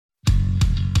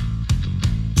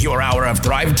Your hour of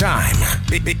Thrive Time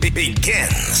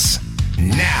begins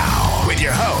now with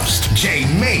your host,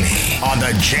 Maymi, on the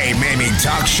Maymi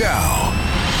Talk Show.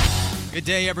 Good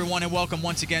day, everyone, and welcome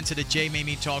once again to the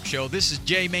Maymi Talk Show. This is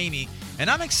Maymi, and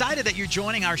I'm excited that you're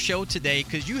joining our show today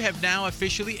because you have now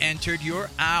officially entered your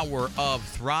hour of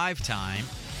Thrive Time.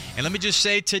 And let me just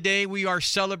say, today we are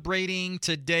celebrating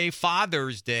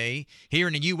Father's Day here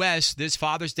in the U.S., this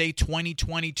Father's Day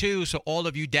 2022. So all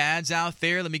of you dads out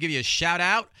there, let me give you a shout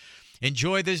out.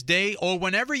 Enjoy this day, or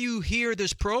whenever you hear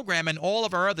this program and all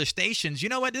of our other stations, you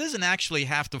know what? It doesn't actually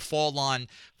have to fall on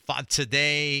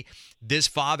today, this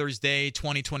Father's Day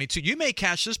 2022. You may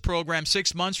catch this program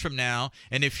 6 months from now,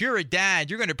 and if you're a dad,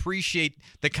 you're going to appreciate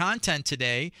the content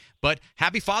today. But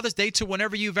happy Father's Day to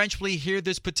whenever you eventually hear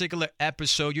this particular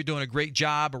episode. You're doing a great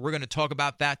job, and we're going to talk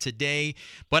about that today.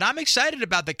 But I'm excited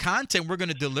about the content we're going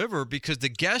to deliver because the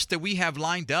guests that we have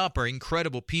lined up are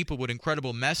incredible people with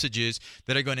incredible messages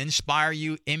that are going to inspire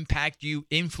you, impact you,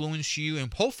 influence you,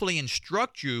 and hopefully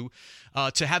instruct you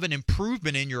to have an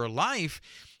improvement in your life.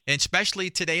 And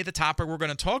especially today, the topic we're going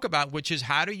to talk about, which is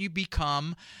how do you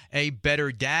become a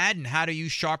better dad and how do you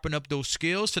sharpen up those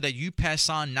skills so that you pass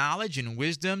on knowledge and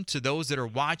wisdom to those that are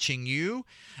watching you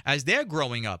as they're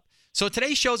growing up. So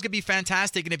today's show is going to be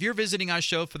fantastic, and if you're visiting our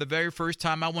show for the very first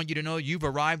time, I want you to know you've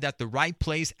arrived at the right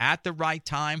place at the right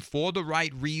time for the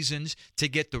right reasons to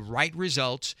get the right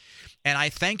results. And I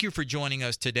thank you for joining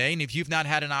us today. And if you've not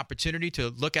had an opportunity to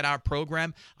look at our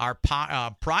program, our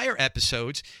prior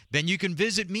episodes, then you can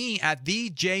visit me at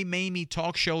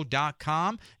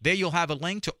thejmaymitalkshow.com. There you'll have a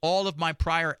link to all of my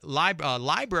prior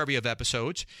library of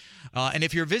episodes. And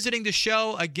if you're visiting the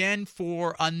show again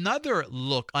for another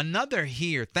look, another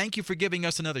hear, thank you for giving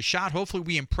us another shot. Hopefully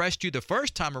we impressed you the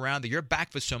first time around, that you're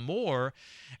back for some more.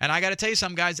 And I got to tell you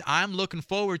something, guys, I'm looking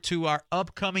forward to our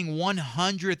upcoming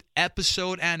 100th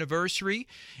episode anniversary.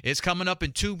 It's coming up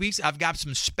in 2 weeks. I've got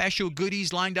some special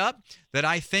goodies lined up that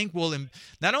I think will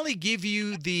not only give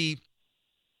you the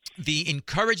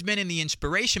encouragement and the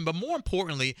inspiration, but more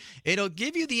importantly, it'll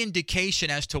give you the indication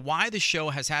as to why the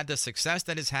show has had the success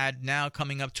that it's had, now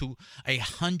coming up to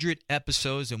 100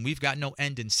 episodes, and we've got no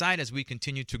end in sight as we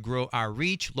continue to grow our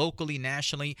reach locally,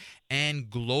 nationally, and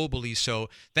globally. So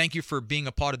thank you for being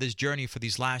a part of this journey for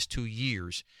these last 2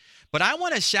 years. But I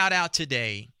want to shout out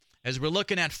today, as we're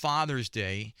looking at Father's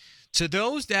Day, to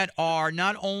those that are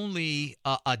not only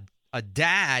a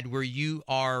dad, where you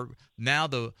are now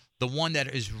the one that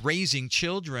is raising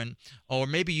children, or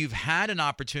maybe you've had an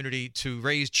opportunity to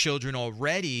raise children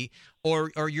already,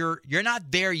 or you're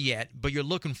not there yet, but you're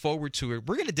looking forward to it.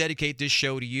 We're going to dedicate this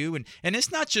show to you, and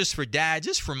it's not just for dads,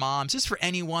 it's for moms, it's for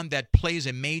anyone that plays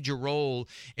a major role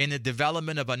in the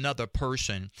development of another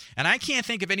person. And I can't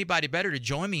think of anybody better to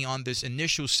join me on this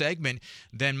initial segment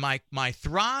than my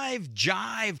Thrive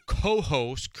Jive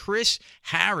co-host, Chris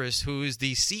Harris, who is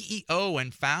the CEO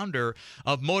and founder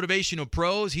of Motivational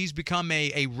Pros. He's become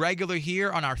a regular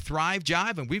here on our Thrive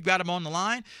Jive, and we've got him on the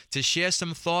line to share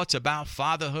some thoughts about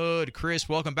fatherhood. Chris,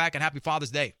 welcome back and happy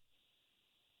Father's Day.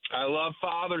 I love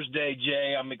Father's Day,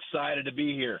 Jay. I'm excited to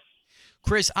be here.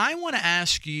 Chris, I want to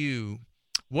ask you,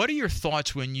 what are your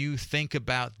thoughts when you think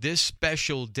about this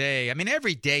special day? I mean,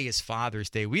 every day is Father's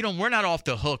Day. We're not off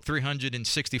the hook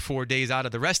 364 days out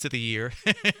of the rest of the year.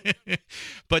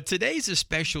 But today's a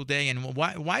special day, and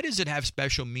why does it have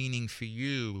special meaning for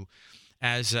you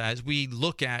as we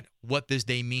look at what this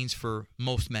day means for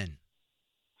most men?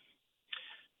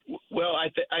 Well, I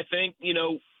think,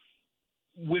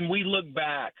 when we look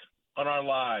back on our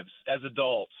lives as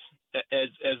adults,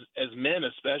 as men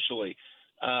especially,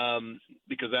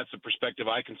 because that's a perspective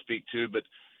I can speak to, but,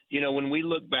 when we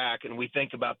look back and we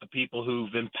think about the people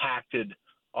who've impacted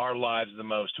our lives the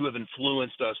most, who have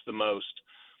influenced us the most,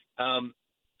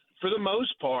 for the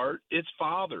most part, it's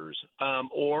fathers,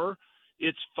 or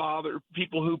it's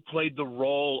people who played the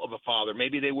role of a father.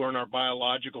 Maybe they weren't our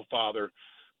biological father,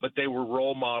 but they were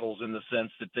role models in the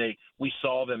sense that we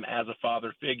saw them as a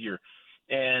father figure.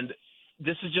 And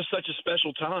this is just such a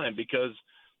special time because,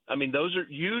 those are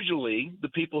usually the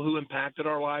people who impacted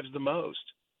our lives the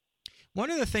most.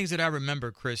 One of the things that I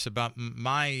remember, Chris, about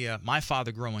my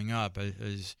father growing up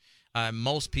is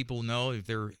most people know, if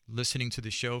they're listening to the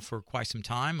show for quite some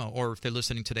time, or if they're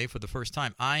listening today for the first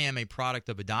time, I am a product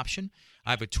of adoption.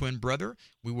 I have a twin brother.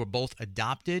 We were both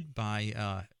adopted by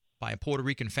a Puerto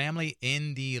Rican family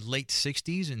in the late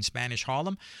 60s in Spanish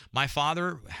Harlem. My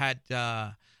father had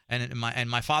and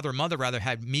my father and mother rather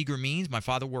had meager means. My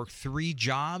father worked 3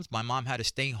 jobs. My mom had to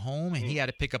stay home, and he had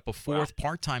to pick up a 4th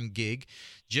part-time gig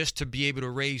just to be able to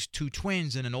raise 2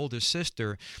 twins and an older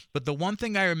sister. But the one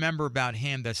thing I remember about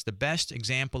him that's the best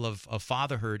example of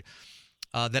fatherhood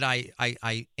that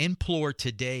I implore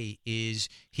today is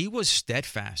he was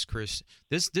steadfast, Chris.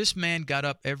 This man got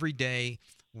up every day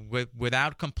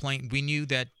without complaint. We knew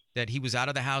that he was out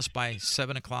of the house by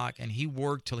 7 o'clock, and he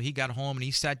worked till he got home, and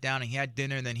he sat down and he had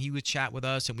dinner, and then he would chat with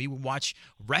us, and we would watch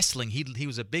wrestling. He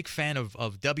was a big fan of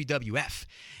WWF,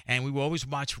 and we would always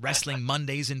watch wrestling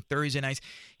Mondays and Thursday nights.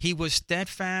 He was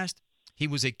steadfast. He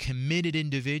was a committed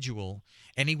individual,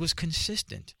 and he was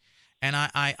consistent. And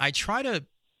I try to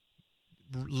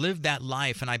live that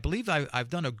life, and I believe I've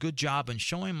done a good job in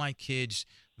showing my kids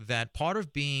that part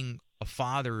of being a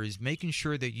father is making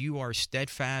sure that you are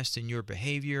steadfast in your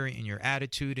behavior, in your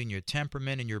attitude, in your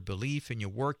temperament, in your belief, in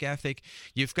your work ethic.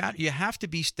 You have to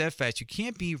be steadfast. You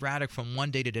can't be erratic from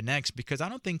one day to the next, because I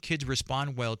don't think kids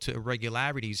respond well to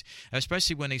irregularities,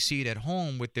 especially when they see it at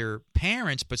home with their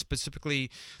parents, but specifically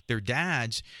their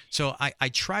dads. So I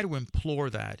try to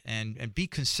implore that and be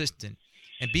consistent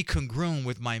and be congruent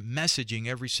with my messaging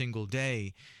every single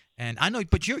day. And I know,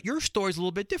 but your story is a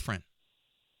little bit different.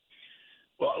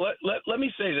 Well, let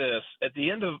me say this. At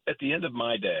the end of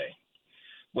my day,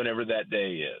 whenever that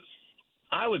day is,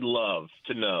 I would love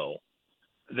to know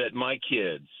that my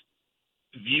kids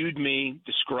viewed me,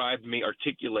 described me,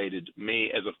 articulated me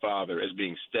as a father as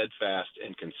being steadfast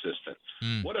and consistent.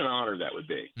 What an honor that would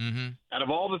be. Mm-hmm. Out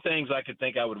of all the things I could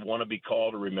think I would want to be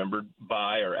called or remembered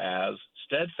by or as,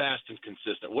 steadfast and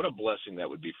consistent, what a blessing that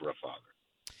would be for a father.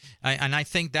 And I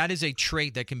think that is a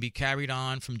trait that can be carried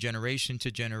on from generation to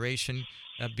generation.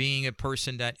 Being a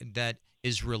person that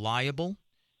is reliable,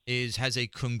 has a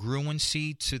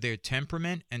congruency to their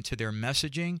temperament and to their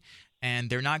messaging, and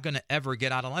they're not going to ever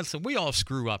get out of line. So we all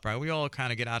screw up, right? We all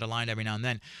kind of get out of line every now and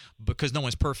then because no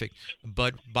one's perfect.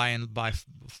 But by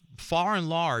far and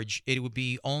large, it would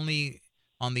be only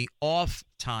on the off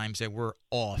times that we're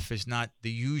off. Is not the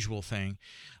usual thing.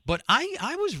 But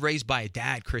I was raised by a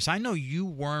dad, Chris. I know you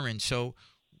weren't. So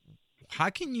how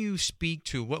can you speak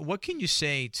to, what can you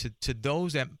say to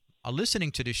those that are listening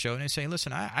to this show and say,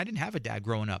 listen, I didn't have a dad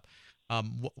growing up,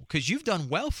 because you've done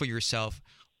well for yourself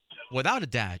without a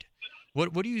dad.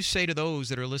 What do you say to those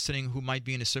that are listening who might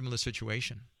be in a similar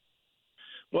situation?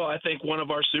 Well, I think one of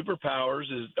our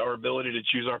superpowers is our ability to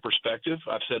choose our perspective.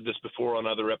 I've said this before on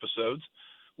other episodes.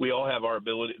 We all have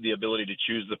the ability to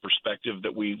choose the perspective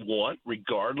that we want,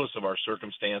 regardless of our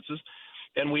circumstances.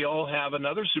 And we all have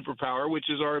another superpower, which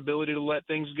is our ability to let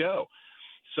things go.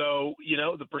 So,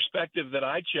 the perspective that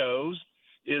I chose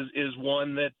is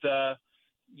one that,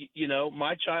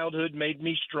 my childhood made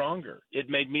me stronger. It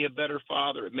made me a better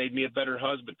father. It made me a better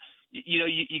husband.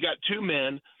 You got two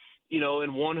men,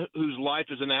 and one whose life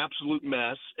is an absolute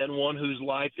mess and one whose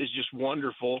life is just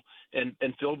wonderful and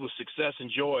filled with success and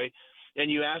joy.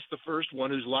 And you ask the first one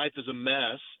whose life is a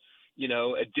mess,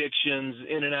 addictions,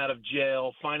 in and out of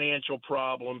jail, financial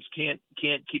problems, can't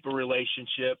keep a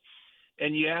relationship.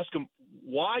 And you ask them,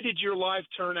 why did your life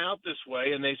turn out this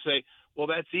way? And they say, well,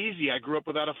 that's easy. I grew up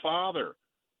without a father.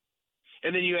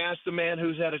 And then you ask the man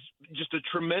who's had just a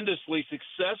tremendously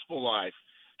successful life,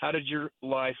 how did your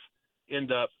life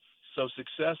end up so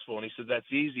successful? And he said,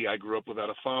 that's easy. I grew up without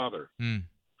a father.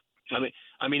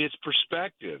 I mean, it's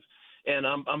perspective. And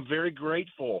I'm very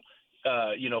grateful,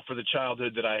 for the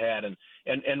childhood that I had,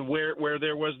 and where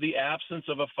there was the absence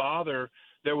of a father,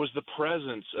 there was the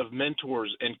presence of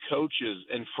mentors and coaches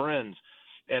and friends,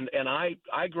 and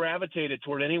I gravitated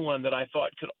toward anyone that I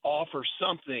thought could offer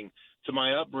something to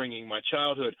my upbringing, my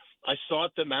childhood. I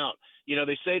sought them out.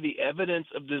 They say the evidence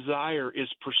of desire is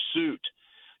pursuit.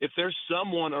 If there's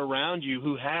someone around you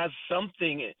who has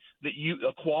something that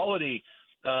a quality,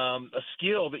 a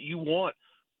skill that you want,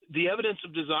 the evidence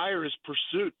of desire is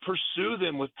pursuit. Pursue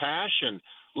them with passion.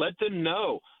 Let them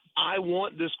know, I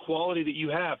want this quality that you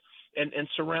have. And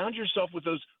surround yourself with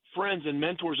those friends and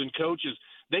mentors and coaches.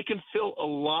 They can fill a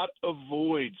lot of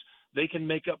voids. They can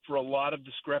make up for a lot of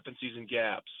discrepancies and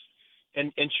gaps.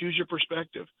 And choose your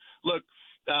perspective. Look,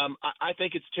 I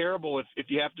think it's terrible if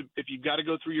you've got to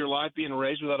go through your life being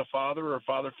raised without a father or a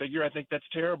father figure. I think that's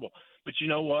terrible. But you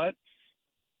know what?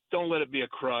 Don't let it be a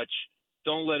crutch.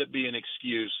 Don't let it be an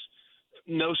excuse.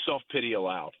 No self-pity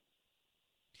allowed.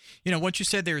 What you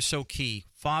said there is so key.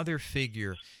 Father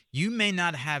figure. You may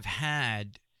not have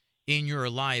had in your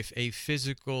life a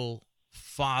physical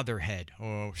fatherhead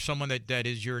or someone that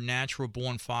is your natural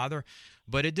born father,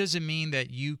 but it doesn't mean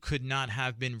that you could not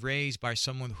have been raised by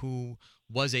someone who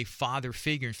was a father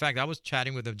figure. In fact, I was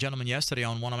chatting with a gentleman yesterday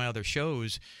on one of my other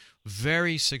shows,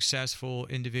 very successful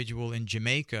individual in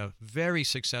Jamaica, very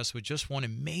successful, just won a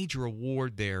major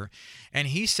award there. And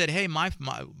he said, hey,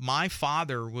 my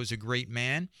father was a great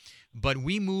man, but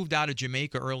we moved out of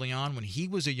Jamaica early on when he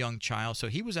was a young child. So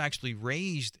he was actually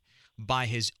raised by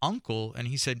his uncle, and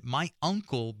he said, my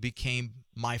uncle became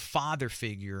my father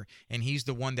figure, and he's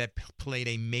the one that played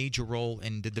a major role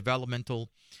in the developmental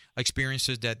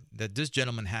experiences that this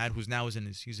gentleman had, who's now he's in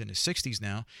his 60s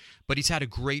now, but he's had a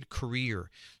great career.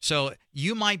 So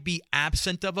you might be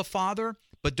absent of a father,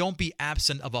 but don't be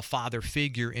absent of a father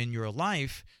figure in your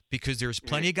life, because there's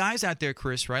plenty of guys out there,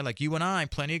 Chris, right? Like you and I,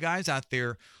 plenty of guys out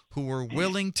there who are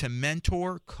willing to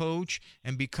mentor, coach,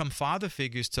 and become father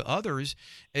figures to others.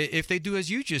 If they do as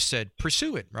you just said,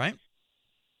 pursue it, right?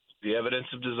 The evidence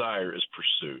of desire is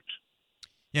pursuit.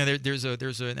 Yeah, there's a,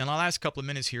 and I'll ask a couple of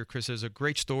minutes here, Chris. There's a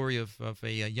great story of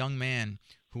a young man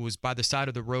who was by the side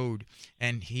of the road,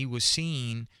 and he was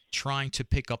seen trying to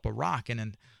pick up a rock,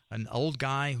 and an old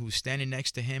guy who's standing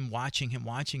next to him, watching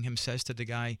him, says to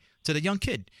the young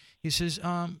kid, he says,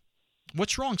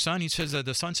 "What's wrong, son?" He says,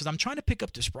 the son says, "I'm trying to pick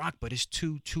up this rock, but it's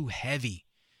too heavy."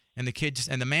 And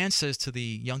the man says to the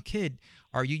young kid,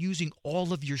 "Are you using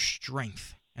all of your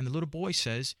strength?" And the little boy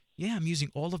says, "Yeah, I'm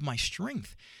using all of my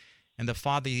strength." And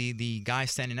the guy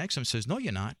standing next to him says, "No,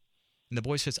 you're not." And the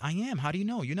boy says, "I am. How do you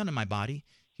know? You're not in my body."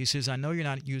 He says, "I know you're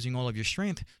not using all of your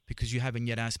strength because you haven't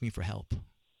yet asked me for help."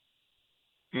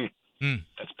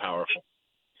 That's powerful.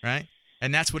 Right?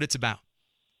 And that's what it's about.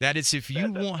 That is, if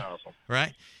you that's want, powerful.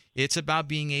 Right? It's about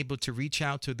being able to reach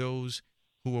out to those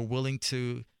who are willing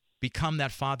to become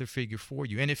that father figure for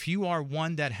you. And if you are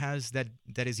one that has that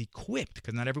is equipped,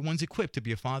 because not everyone's equipped to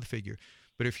be a father figure,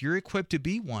 but if you're equipped to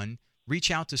be one,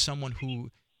 reach out to someone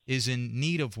who is in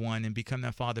need of one and become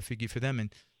that father figure for them.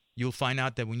 And you'll find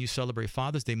out that when you celebrate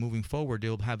Father's Day moving forward,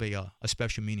 they'll have a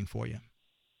special meaning for you.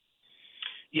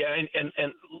 Yeah,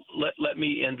 and let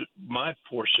me end my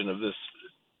portion of this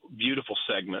beautiful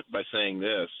segment by saying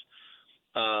this.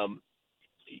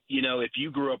 If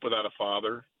you grew up without a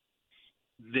father,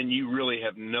 then you really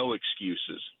have no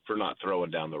excuses for not throwing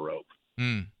down the rope.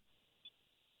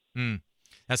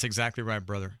 That's exactly right,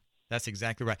 brother. That's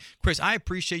exactly right. Chris, I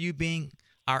appreciate you being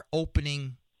our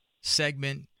opening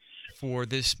segment for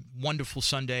this wonderful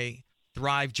Sunday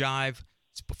Thrive Jive.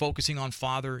 It's focusing on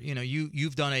father.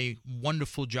 You've done a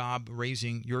wonderful job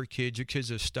raising your kids. Your kids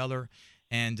are stellar,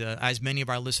 and as many of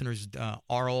our listeners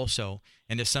are also.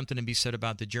 And there's something to be said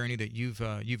about the journey that you've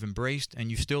embraced,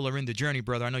 and you still are in the journey,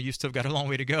 brother. I know you still got a long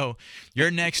way to go.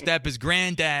 Your next step is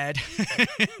granddad.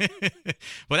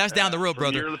 Well, that's down the road,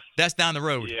 brother. That's down the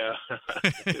road. Yeah,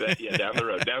 down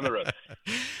the road.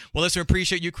 Well, listen,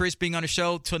 appreciate you, Chris, being on the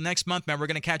show. Till next month, man. We're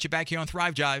going to catch you back here on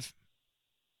Thrive Jive.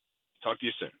 Talk to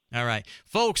you soon. All right.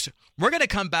 Folks, we're going to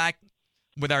come back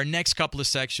with our next couple of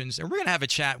sections, and we're going to have a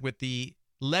chat with the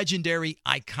legendary,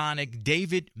 iconic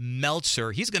David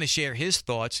Meltzer. He's going to share his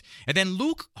thoughts. And then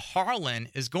Luke Harlan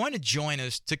is going to join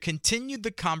us to continue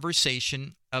the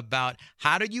conversation about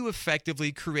how do you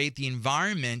effectively create the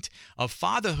environment of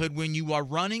fatherhood when you are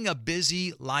running a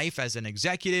busy life as an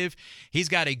executive. He's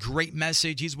got a great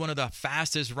message. He's one of the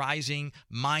fastest rising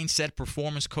mindset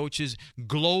performance coaches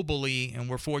globally, and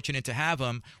we're fortunate to have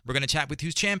him. We're going to chat with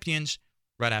his champions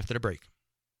right after the break.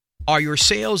 Are your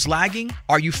sales lagging?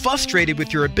 Are you frustrated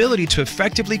with your ability to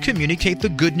effectively communicate the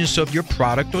goodness of your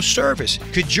product or service?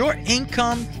 Could your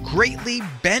income greatly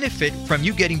benefit from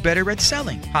you getting better at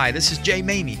selling? Hi, this is Jay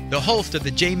Maymi, the host of the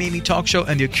Jay Maymi Talk Show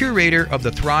and the curator of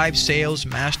the Thrive Sales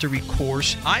Mastery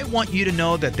course. I want you to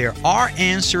know that there are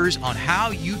answers on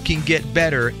how you can get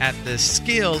better at the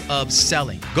skill of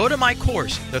selling. Go to my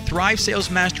course, the Thrive Sales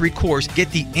Mastery course.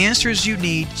 Get the answers you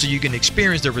need so you can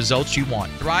experience the results you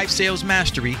want.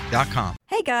 ThriveSalesMastery.com.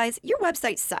 Hey guys, your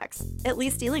website sucks. At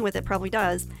least dealing with it probably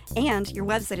does. And your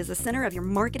website is the center of your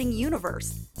marketing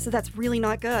universe. So that's really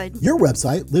not good. Your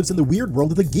website lives in the weird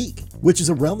world of the geek, which is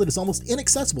a realm that is almost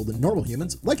inaccessible to normal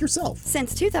humans like yourself.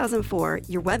 Since 2004,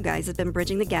 your Web Guys has been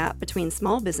bridging the gap between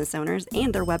small business owners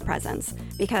and their web presence.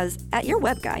 Because at your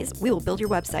Web Guys, we will build your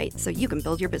website so you can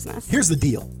build your business. Here's the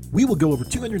deal. We will go over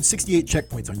 268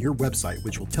 checkpoints on your website,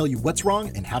 which will tell you what's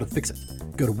wrong and how to fix it.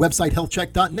 Go to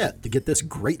websitehealthcheck.net to get this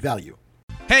great value.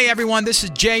 Hey everyone, this is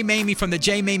Jay Maymi from the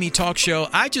Jay Maymi Talk Show.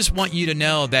 I just want you to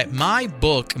know that my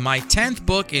book, my 10th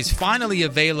book, is finally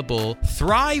available.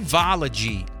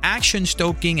 Thriveology,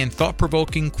 action-stoking and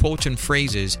thought-provoking quotes and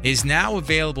phrases, is now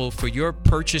available for your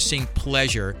purchasing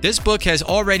pleasure. This book has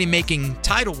already making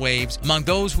tidal waves among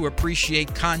those who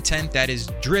appreciate content that is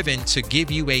driven to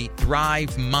give you a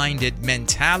thrive-minded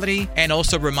mentality, and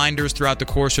also reminders throughout the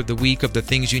course of the week of the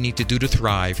things you need to do to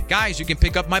thrive. Guys, you can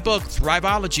pick up my book,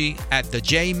 Thriveology, at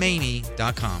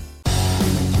thejmaymi.com.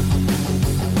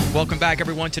 Welcome back,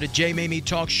 everyone, to the Jay Maymi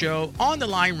Talk Show. On the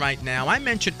line right now, I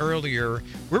mentioned earlier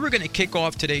we were going to kick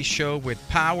off today's show with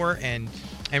power and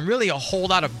and really a whole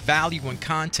lot of value and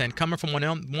content coming from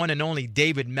one and only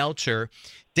David Meltzer.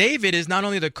 David is not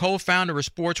only the co-founder of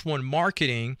Sports One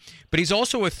Marketing, but he's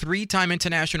also a 3-time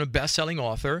international best-selling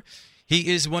author. He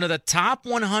is one of the top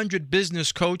 100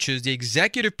 business coaches, the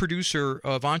executive producer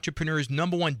of Entrepreneur's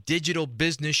 #1 digital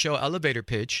business show, Elevator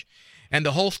Pitch, and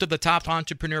the host of the top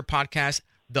entrepreneur podcast,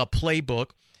 The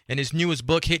Playbook. And his newest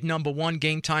book, hit #1,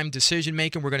 Game Time Decision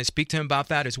Making. We're going to speak to him about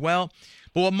that as well.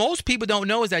 But what most people don't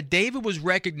know is that David was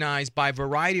recognized by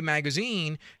Variety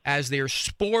magazine as their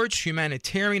Sports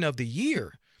Humanitarian of the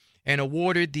Year and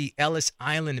awarded the Ellis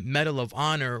Island Medal of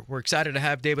Honor. We're excited to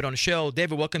have David on the show.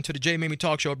 David, welcome to the Jay Maymi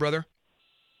Talk Show, brother.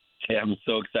 Hey, I'm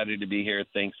so excited to be here.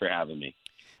 Thanks for having me.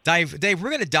 Dave, we're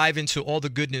going to dive into all the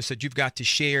goodness that you've got to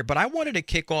share, but I wanted to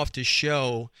kick off the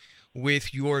show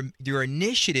with your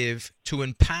initiative to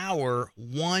empower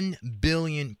 1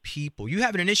 billion people. You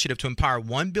have an initiative to empower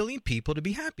 1 billion people to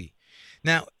be happy.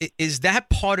 Now, is that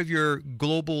part of your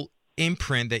global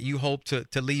imprint that you hope to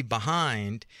leave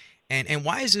behind? And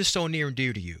why is this so near and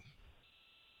dear to you?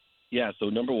 Yeah, so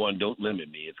number one, don't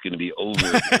limit me. It's going to be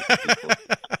over.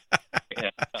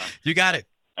 You got it.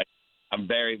 I'm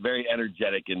very, very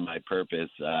energetic in my purpose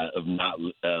of not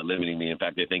limiting me. In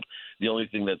fact, I think the only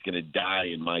thing that's going to die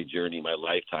in my journey, my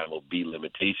lifetime, will be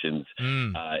limitations,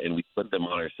 and we put them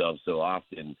on ourselves so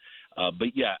often.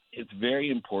 But yeah, it's very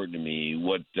important to me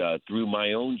what through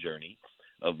my own journey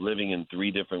of living in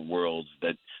 3 different worlds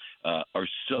that are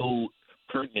so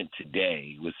pertinent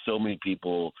today, with so many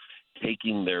people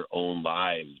taking their own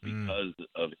lives because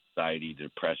of anxiety,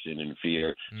 depression, and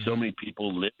fear. So many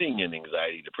people living in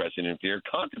anxiety, depression, and fear,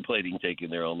 contemplating taking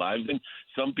their own lives, and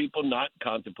some people not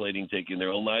contemplating taking their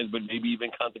own lives, but maybe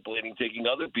even contemplating taking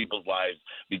other people's lives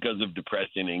because of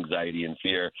depression, anxiety, and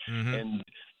fear. And,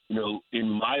 you know, in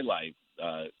my life,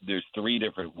 there's 3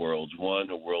 different worlds. One,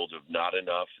 a world of not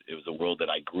enough. It was a world that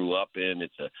I grew up in.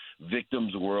 It's a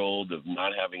victim's world of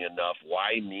not having enough.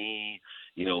 Why me?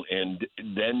 You know, and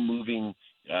then moving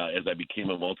as I became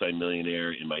a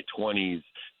multimillionaire in my 20s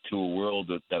to a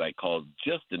world that I call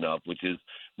just enough, which is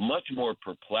much more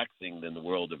perplexing than the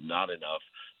world of not enough.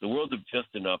 The world of just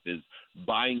enough is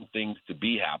buying things to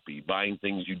be happy, buying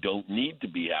things you don't need to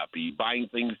be happy, buying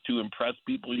things to impress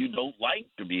people you don't like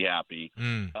to be happy.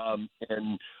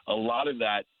 And a lot of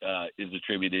that is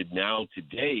attributed now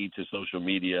today to social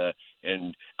media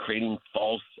and creating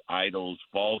false idols,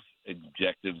 false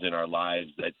objectives in our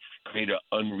lives that create an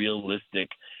unrealistic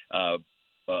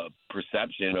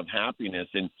perception of happiness.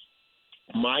 And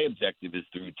my objective is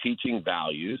through teaching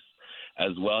values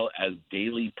as well as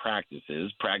daily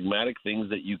practices, pragmatic things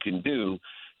that you can do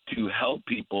to help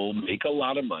people make a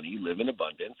lot of money, live in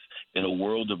abundance in a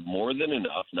world of more than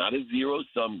enough, not a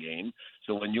zero-sum game.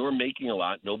 So when you're making a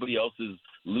lot, nobody else is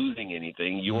losing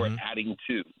anything. You're adding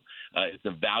to. It's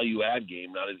a value-add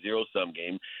game, not a zero-sum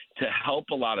game, to help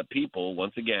a lot of people,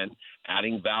 once again,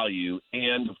 adding value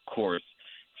and, of course,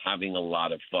 having a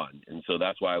lot of fun. And so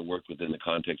that's why I work within the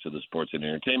context of the sports and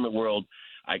entertainment world.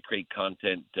 I create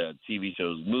content, TV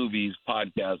shows, movies,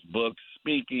 podcasts, books,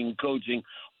 speaking, coaching.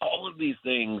 All of these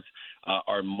things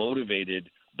are motivated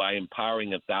by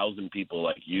empowering 1,000 people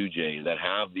like you, Jay, that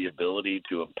have the ability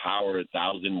to empower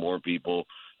 1,000 more people,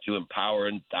 to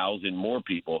empower 1,000 more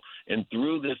people. And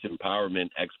through this empowerment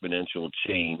exponential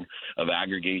chain of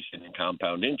aggregation and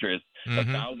compound interest,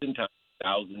 1,000 times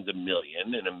thousands a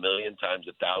million, and a million times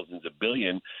a thousands a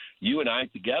billion, you and I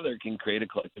together can create a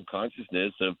collective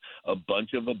consciousness of a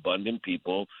bunch of abundant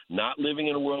people, not living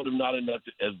in a world of not enough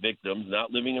as victims,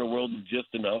 not living in a world of just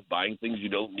enough, buying things you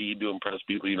don't need to impress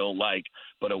people you don't like,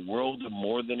 but a world of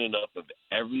more than enough of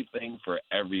everything for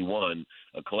everyone,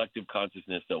 a collective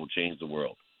consciousness that will change the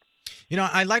world. You know,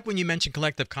 I like when you mention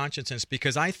collective consciousness,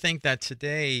 because I think that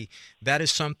today that is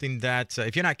something that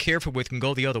if you're not careful with can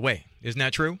go the other way. Isn't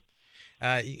that true?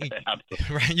 Right?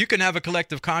 You can have a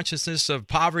collective consciousness of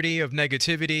poverty, of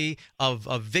negativity, of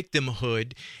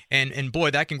victimhood, and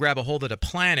boy, that can grab a hold of the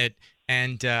planet.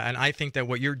 And I think that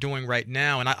what you're doing right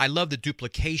now, and I love the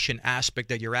duplication aspect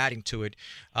that you're adding to it.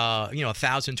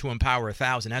 1,000 to empower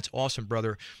 1,000. That's awesome,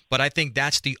 brother. But I think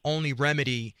that's the only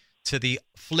remedy to the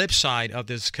flip side of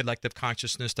this collective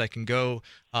consciousness that can go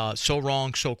so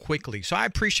wrong so quickly. So I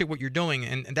appreciate what you're doing,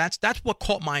 and that's what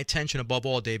caught my attention above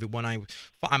all, David. When I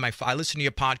listen to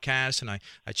your podcast and I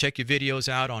check your videos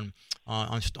out on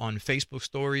Facebook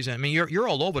stories. I mean, you're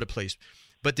all over the place.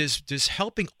 But this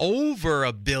helping over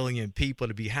 1 billion people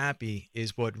to be happy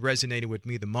is what resonated with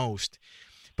me the most.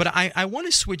 But I want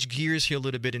to switch gears here a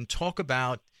little bit and talk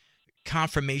about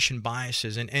confirmation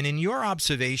biases. And in your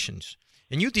observations,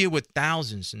 and you deal with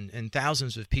thousands and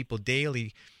thousands of people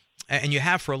daily, and you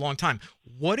have for a long time.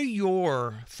 What are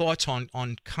your thoughts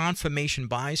on confirmation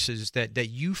biases that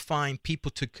you find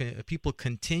people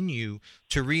continue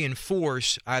to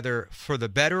reinforce, either for the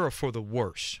better or for the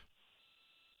worse?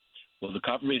 Well, the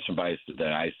confirmation biases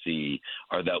that I see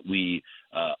are that we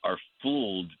are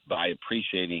fooled by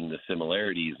appreciating the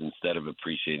similarities instead of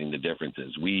appreciating the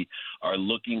differences. We are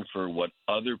looking for what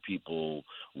other people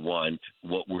want,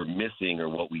 what we're missing, or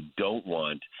what we don't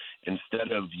want,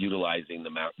 instead of utilizing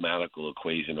the mathematical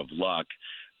equation of luck.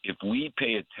 If we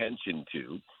pay attention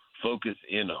to, focus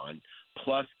in on,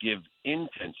 plus give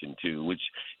intention to, which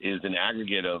is an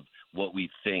aggregate of what we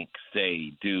think,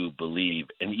 say, do, believe,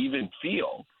 and even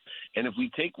feel. And if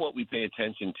we take what we pay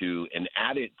attention to and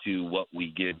add it to what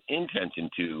we give intention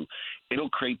to, it'll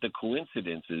create the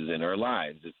coincidences in our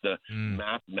lives. It's the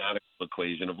mathematical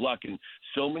equation of luck. And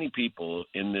so many people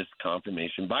in this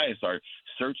confirmation bias are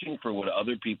searching for what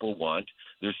other people want.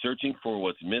 They're searching for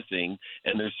what's missing,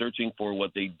 and they're searching for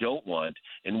what they don't want.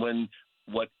 And when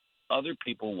what other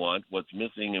people want, what's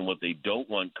missing, and what they don't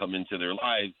want come into their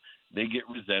lives, they get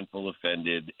resentful,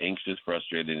 offended, anxious,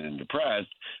 frustrated, and depressed.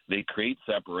 They create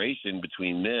separation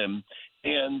between them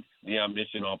and the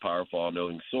omniscient, all-powerful,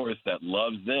 all-knowing source that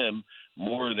loves them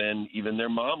more than even their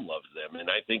mom loves them. And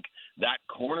I think that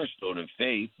cornerstone of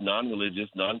faith, non-religious,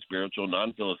 non-spiritual,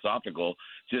 non-philosophical,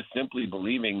 just simply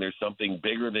believing there's something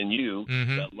bigger than you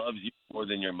that loves you more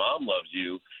than your mom loves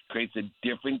you, creates a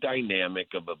different dynamic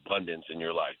of abundance in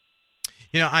your life.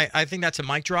 You know, I think that's a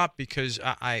mic drop, because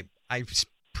I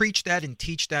preach that and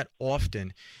teach that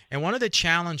often. And one of the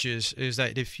challenges is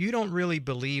that if you don't really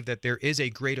believe that there is a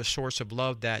greater source of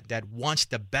love that wants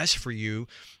the best for you,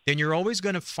 then you're always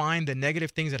going to find the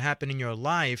negative things that happen in your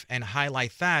life and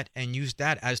highlight that and use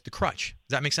that as the crutch.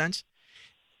 Does that make sense?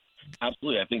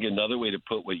 Absolutely. I think another way to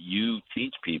put what you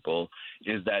teach people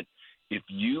is that if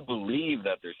you believe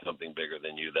that there's something bigger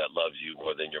than you that loves you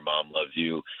more than your mom loves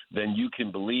you, then you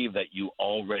can believe that you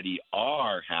already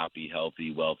are happy,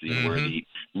 healthy, wealthy, and worthy.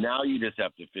 Now you just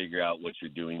have to figure out what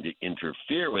you're doing to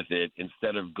interfere with it,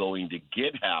 instead of going to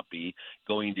get happy,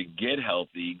 going to get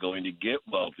healthy, going to get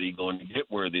wealthy, going to get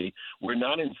worthy. We're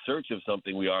not in search of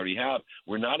something we already have.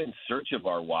 We're not in search of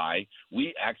our why.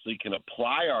 We actually can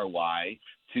apply our why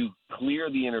to clear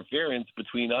the interference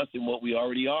between us and what we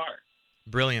already are.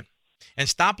 Brilliant. And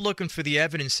stop looking for the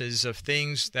evidences of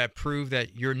things that prove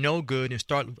that you're no good, and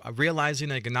start realizing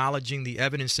and acknowledging the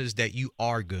evidences that you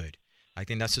are good. I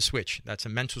think that's a switch. That's a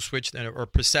mental switch or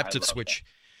perceptive switch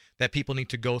that people need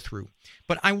to go through.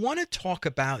 But I want to talk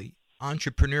about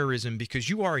entrepreneurism,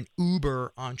 because you are an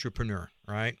uber entrepreneur,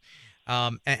 right?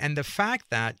 And the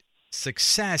fact that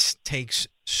success takes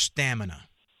stamina,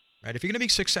 right? If you're going to be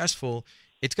successful,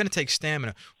 it's going to take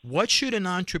stamina. What should an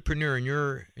entrepreneur,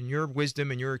 in your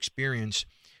wisdom and your experience,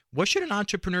 what should an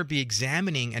entrepreneur be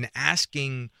examining and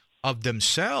asking of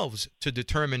themselves to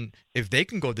determine if they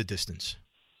can go the distance?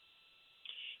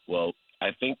 Well,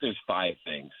 I think there's 5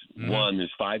 things. One,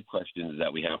 there's 5 questions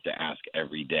that we have to ask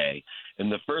every day.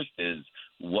 And the first is,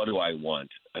 what do I want?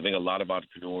 I think a lot of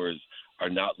entrepreneurs are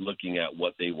not looking at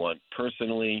what they want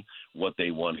personally, what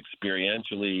they want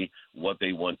experientially, what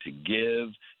they want to give,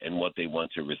 and what they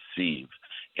want to receive.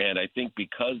 And I think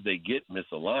because they get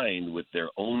misaligned with their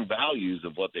own values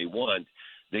of what they want,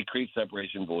 they create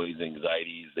separation, voids,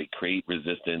 anxieties. They create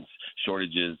resistance,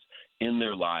 shortages in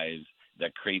their lives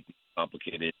that create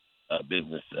complicated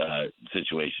business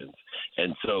situations.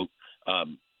 And so,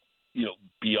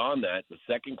 beyond that, the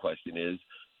second question is,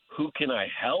 who can I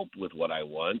help with what I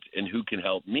want, and who can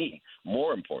help me?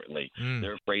 More importantly,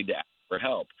 they're afraid to ask for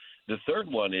help. The third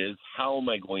one is, how am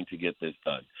I going to get this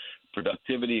done?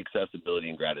 Productivity, accessibility,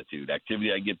 and gratitude.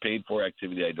 Activity I get paid for,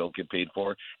 activity I don't get paid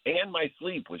for, and my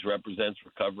sleep, which represents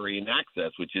recovery and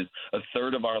access, which is a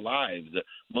third of our lives. The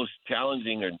most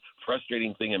challenging and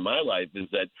frustrating thing in my life is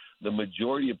that the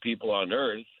majority of people on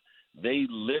earth, they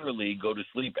literally go to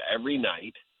sleep every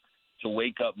night to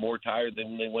wake up more tired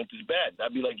than they went to bed.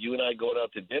 That'd be like you and I going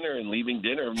out to dinner and leaving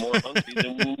dinner more hungry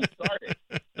than when we started.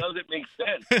 Doesn't make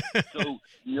sense. So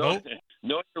knowing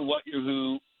your what, your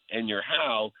who, and your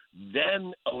how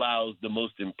then allows the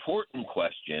most important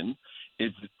question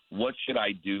is, what should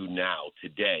I do now,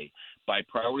 today? By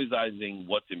prioritizing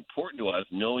what's important to us,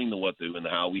 knowing the what, the who, and the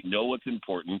how, we know what's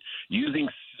important. Using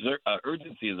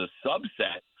urgency as a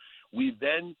subset, we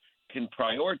then can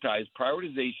prioritize.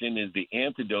 Prioritization is the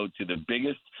antidote to the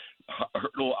biggest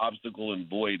hurdle, obstacle, and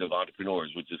void of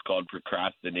entrepreneurs, which is called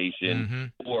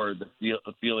procrastination or the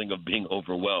feeling of being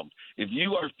overwhelmed. If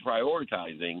you are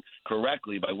prioritizing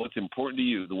correctly by what's important to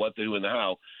you, the what, the who, and the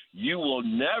how, you will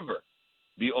never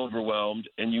be overwhelmed,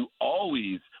 and you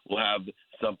always will have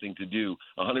something to do.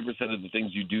 100% of the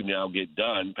things you do now get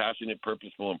done. Passionate,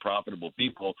 purposeful, and profitable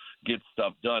people get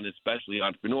stuff done, especially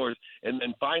entrepreneurs. And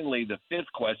then finally, the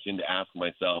fifth question to ask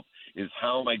myself is,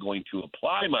 how am I going to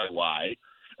apply my why?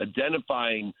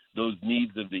 Identifying those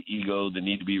needs of the ego, the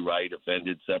need to be right,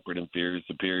 offended, separate, inferior,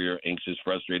 superior, anxious,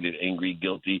 frustrated, angry,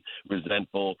 guilty,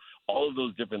 resentful, all of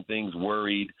those different things,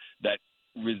 worried, that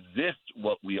resist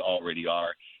what we already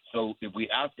are. So if we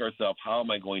ask ourselves, how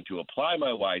am I going to apply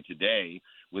my why today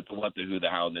with the what, the who, the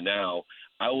how, and the now,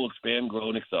 I will expand, grow,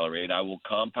 and accelerate. I will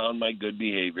compound my good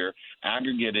behavior,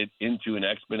 aggregate it into an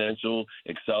exponential,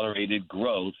 accelerated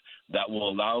growth that will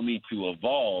allow me to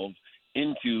evolve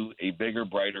into a bigger,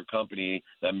 brighter company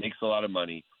that makes a lot of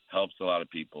money, helps a lot of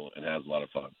people, and has a lot of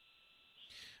fun.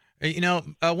 You know,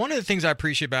 one of the things I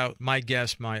appreciate about my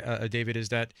guest, David, is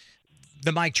that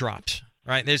the mic drops.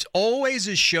 Right. There's always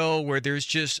a show where there's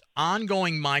just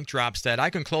ongoing mic drops that I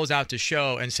can close out the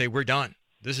show and say, we're done.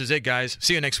 This is it, guys.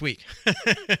 See you next week.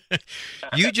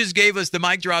 You just gave us the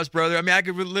mic drops, brother. I mean, I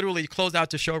could literally close out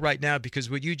the show right now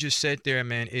because what you just said there,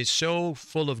 man, is so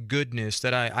full of goodness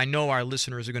that I know our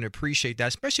listeners are going to appreciate that,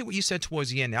 especially what you said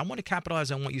towards the end. Now, I want to capitalize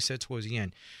on what you said towards the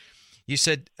end. You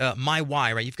said my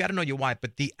why, right? You've got to know your why,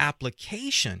 but the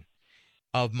application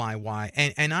of my why.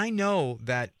 And I know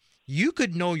that you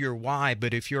could know your why,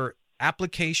 but if your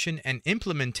application and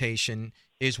implementation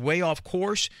is way off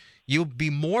course, you'll be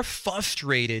more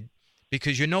frustrated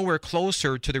because you're nowhere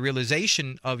closer to the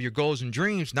realization of your goals and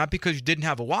dreams, not because you didn't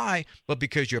have a why, but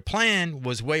because your plan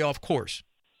was way off course.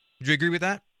 Would you agree with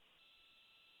that?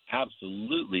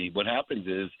 Absolutely. What happens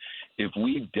is, if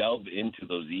we delve into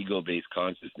those ego-based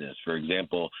consciousness, for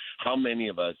example, how many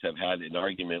of us have had an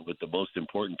argument with the most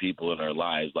important people in our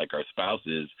lives, like our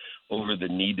spouses, over the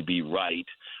need to be right,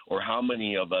 or how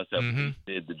many of us have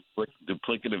wasted the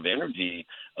duplicative energy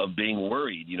of being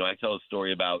worried? You know, I tell a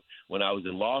story about when I was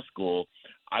in law school.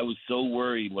 I was so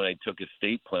worried when I took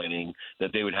estate planning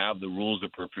that they would have the rules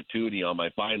of perpetuity on my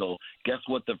final. Guess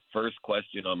what the first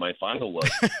question on my final was?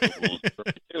 The rules of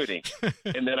perpetuity.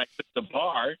 And then I took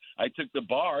the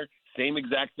bar, same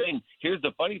exact thing. Here's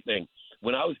the funny thing.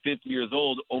 When I was 50 years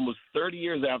old, almost 30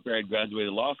 years after I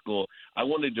graduated law school, I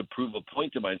wanted to prove a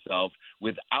point to myself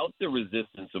without the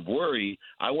resistance of worry.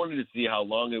 I wanted to see how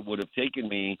long it would have taken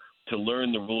me to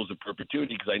learn the rules of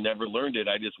perpetuity, because I never learned it.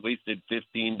 I just wasted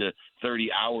 15 to 30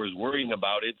 hours worrying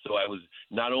about it. So I was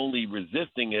not only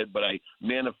resisting it, but I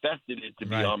manifested it to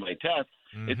be on my test.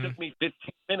 It took me 15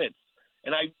 minutes.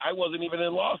 And I wasn't even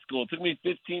in law school. It took me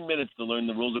 15 minutes to learn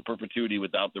the rules of perpetuity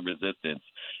without the resistance.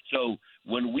 So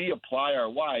when we apply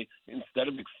our why, instead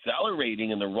of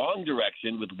accelerating in the wrong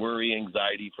direction with worry,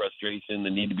 anxiety, frustration, the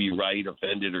need to be right,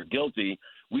 offended, or guilty,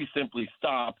 we simply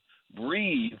stop,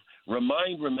 breathe,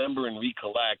 remind, remember, and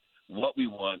recollect what we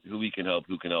want, who we can help,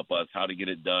 who can help us, how to get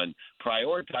it done,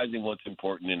 prioritizing what's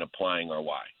important and applying our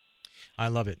why. I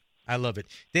love it. I love it.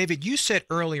 David, you said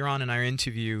earlier on in our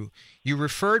interview, you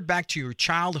referred back to your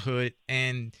childhood,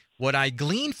 and what I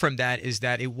gleaned from that is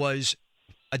that it was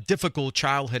a difficult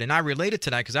childhood, and I related to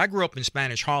that because I grew up in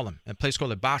Spanish Harlem, a place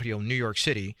called El Barrio, New York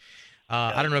City.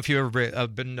 I don't know if you've ever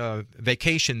been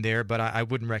vacation there, but I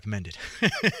wouldn't recommend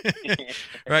it.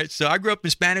 Right? So I grew up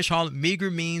in Spanish Harlem.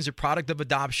 Meager means a product of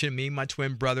adoption, me and my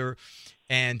twin brother.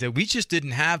 And we just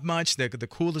didn't have much, the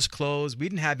coolest clothes. We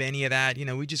didn't have any of that. You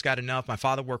know, we just got enough. My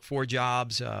father worked 4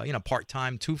 jobs,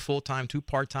 part-time, 2 full-time, 2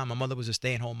 part-time. My mother was a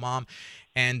stay-at-home mom.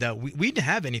 And we didn't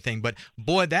have anything. But,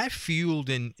 boy, that fueled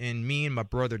in me and my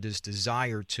brother this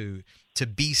desire to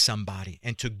be somebody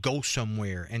and to go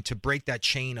somewhere and to break that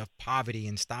chain of poverty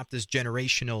and stop this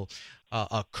generational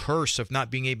a curse of not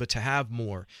being able to have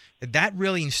more. That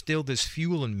really instilled this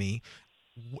fuel in me.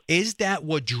 Is that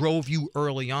what drove you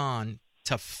early on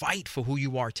to fight for who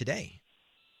you are today?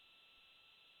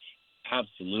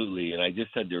 Absolutely. And I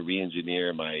just had to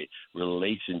re-engineer my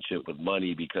relationship with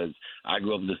money, because I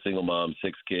grew up with a single mom,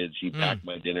 6 kids. She packed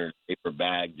my dinner in a paper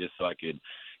bag just so I could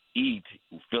eat,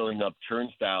 filling up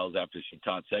turnstiles after she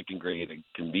taught second grade at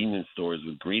convenience stores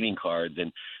with greeting cards.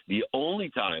 And the only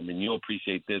time, and you'll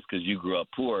appreciate this because you grew up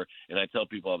poor, and I tell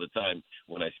people all the time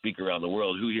when I speak around the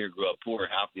world, who here grew up poor?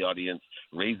 Half the audience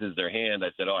raises their hand.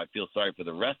 I said, I feel sorry for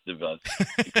the rest of us,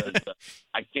 because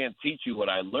I can't teach you what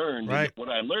I learned. Right. What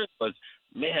I learned was,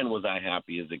 man, was I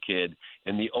happy as a kid.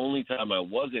 And the only time I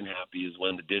wasn't happy is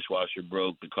when the dishwasher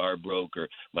broke, the car broke, or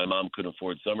my mom couldn't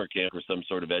afford summer camp or some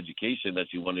sort of education that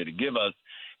she wanted to give us.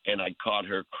 And I caught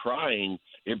her crying.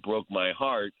 It broke my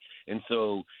heart. And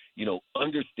so,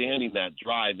 understanding that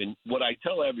drive. And what I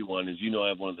tell everyone is, I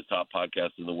have one of the top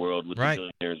podcasts in the world with right.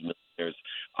 millionaires.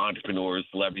 entrepreneurs,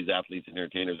 celebrities, athletes, and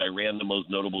entertainers. I ran the most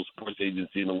notable sports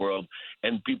agency in the world,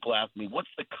 and people ask me, what's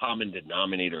the common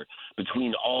denominator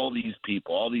between all these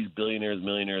people, all these billionaires,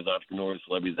 millionaires, entrepreneurs,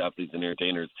 celebrities, athletes, and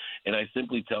entertainers? And I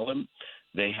simply tell them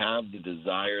they have the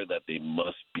desire that they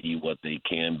must be what they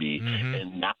can be,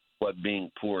 and that's what being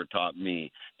poor taught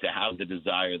me, to have the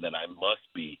desire that I must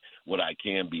be what I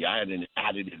can be. I had an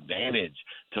added advantage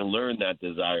to learn that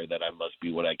desire that I must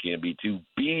be what I can be, to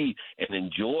be and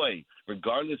enjoy,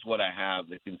 regardless what I have,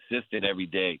 the consistent every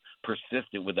day,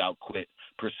 persistent without quit,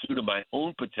 pursuit of my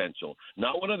own potential,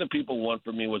 not what other people want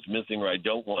from me, what's missing or I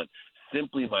don't want,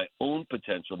 simply my own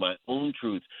potential, my own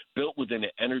truth, built within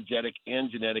an energetic and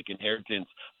genetic inheritance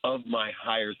of my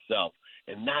higher self.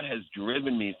 And that has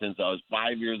driven me since I was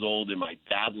 5 years old and my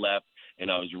dad left,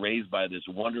 and I was raised by this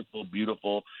wonderful,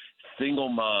 beautiful, single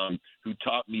mom who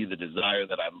taught me the desire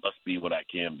that I must be what I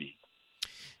can be.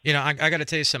 You know, I got to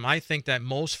tell you something. I think that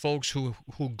most folks who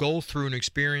go through an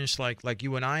experience like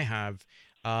you and I have,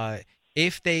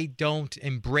 if they don't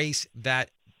embrace that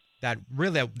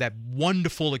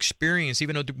wonderful experience,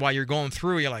 even though while you're going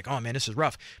through, you're like, oh man, this is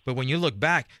rough. But when you look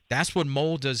back, that's what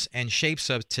molds us and shapes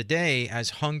us today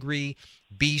as hungry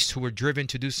beasts who are driven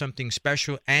to do something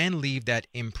special and leave that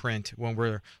imprint when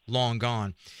we're long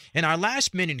gone. In our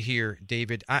last minute here,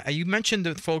 David, you mentioned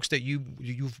the folks that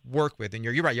you've worked with, and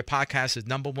you're right, your podcast is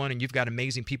number one, and you've got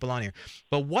amazing people on here.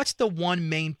 But what's the one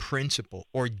main principle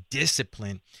or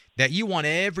discipline that you want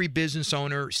every business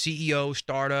owner, CEO,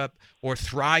 startup, or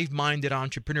thrive-minded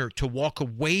entrepreneur to walk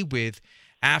away with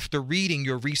after reading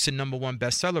your recent number one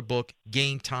bestseller book,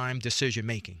 Game Time Decision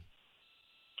Making?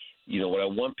 You know, what I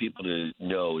want people to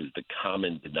know is the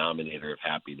common denominator of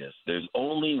happiness. There's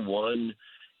only one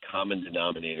common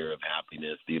denominator of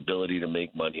happiness, the ability to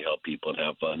make money, help people, and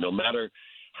have fun. No matter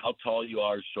how tall you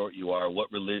are, short you are,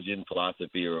 what religion,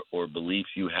 philosophy, or beliefs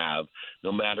you have,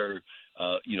 no matter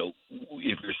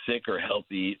if you're sick or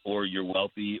healthy, or you're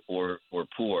wealthy or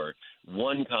poor,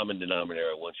 one common denominator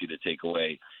I want you to take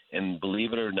away, and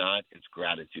believe it or not, it's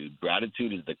gratitude.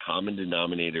 Gratitude is the common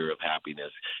denominator of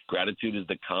happiness. Gratitude is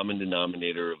the common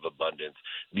denominator of abundance.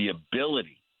 The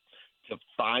ability to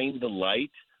find the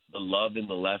light, the love, and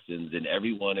the lessons in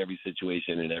everyone, every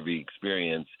situation, and every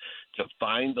experience, to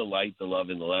find the light, the love,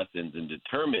 and the lessons, and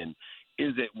determine,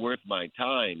 is it worth my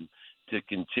time to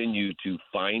continue to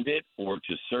find it or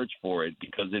to search for it,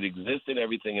 because it exists in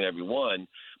everything and everyone,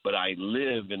 but I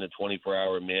live in a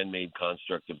 24-hour man-made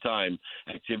construct of time.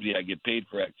 Activity I get paid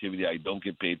for, activity I don't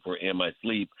get paid for, and my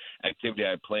sleep. Activity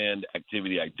I planned,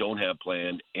 activity I don't have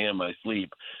planned, and my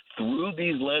sleep. Through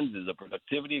these lenses of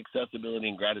productivity, accessibility,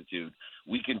 and gratitude,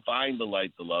 we can find the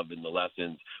light, the love, and the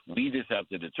lessons. We just have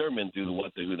to determine through the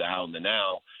what, the who, the how, and the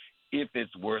now, if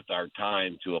it's worth our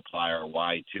time to apply our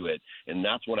why to it. And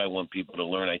that's what I want people to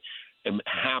learn. I am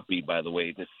happy, by the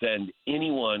way, to send any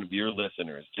one of your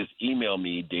listeners, just email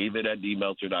me,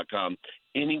 david@dmeltzer.com.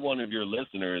 Any one of your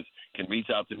listeners can reach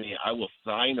out to me. I will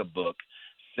sign a book,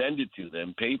 send it to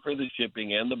them, pay for the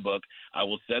shipping and the book. I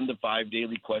will send the 5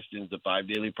 daily questions, the 5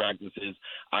 daily practices.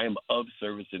 I am of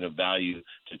service and of value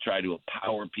to try to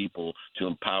empower people, to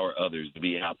empower others to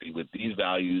be happy with these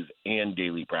values and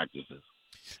daily practices.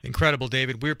 Incredible,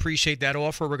 David. We appreciate that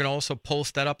offer. We're going to also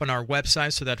post that up on our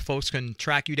website so that folks can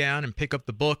track you down and pick up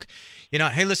the book. You know,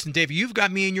 hey, listen, David, you've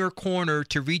got me in your corner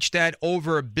to reach that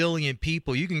over 1 billion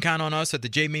people. You can count on us at the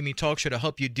Maymi Talk Show to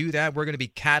help you do that. We're going to be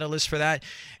catalysts for that.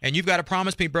 And you've got to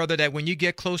promise me, brother, that when you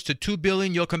get close to 2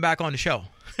 billion, you'll come back on the show.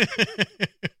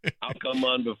 I'll come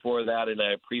on before that, and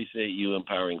I appreciate you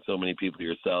empowering so many people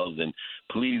yourselves. And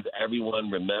please, everyone,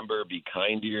 remember, be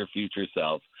kind to your future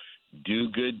self. Do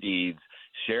good deeds.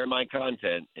 Share my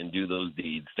content and do those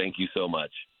deeds. Thank you so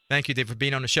much. Thank you, Dave, for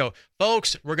being on the show.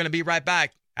 Folks, we're going to be right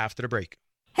back after the break.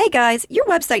 Hey guys, your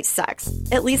website sucks.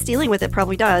 At least dealing with it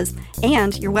probably does.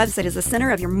 And your website is the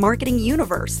center of your marketing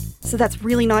universe. So that's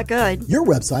really not good. Your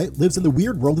website lives in the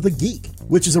weird world of the geek,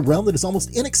 which is a realm that is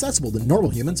almost inaccessible to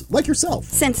normal humans like yourself.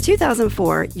 Since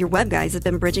 2004, your web guys have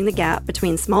been bridging the gap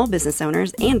between small business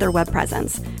owners and their web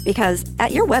presence. Because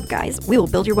at Your Web Guys, we will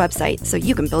build your website so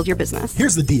you can build your business.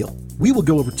 Here's the deal. We will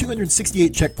go over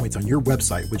 268 checkpoints on your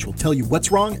website, which will tell you what's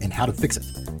wrong and how to fix it.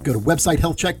 Go to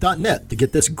websitehealthcheck.net to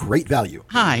get this great value.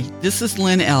 Hi, this is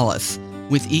Lynn Ellis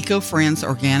with EcoFriends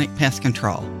Organic Pest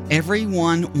Control.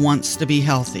 Everyone wants to be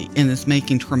healthy and is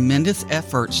making tremendous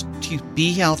efforts to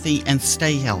be healthy and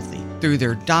stay healthy through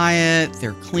their diet,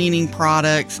 their cleaning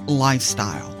products,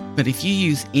 lifestyle. But if you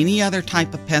use any other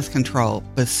type of pest control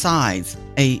besides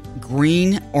a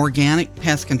green organic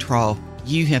pest control,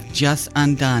 you have just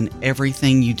undone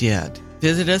everything you did.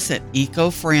 Visit us at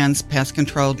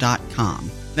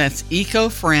ecofriendspestcontrol.com. That's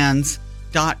ecofriends,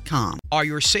 maymi.com. Are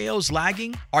your sales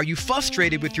lagging? Are you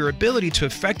frustrated with your ability to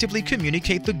effectively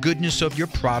communicate the goodness of your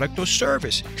product or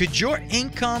service? Could your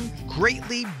income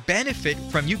greatly benefit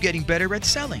from you getting better at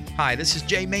selling? Hi, this is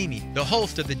Jay Maymi, the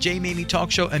host of the Jay Maymi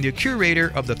Talk Show and the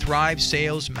curator of the Thrive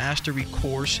Sales Mastery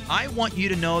course. I want you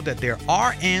to know that there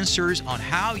are answers on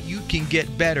how you can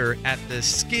get better at the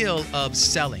skill of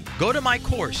selling. Go to my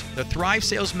course, the Thrive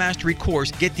Sales Mastery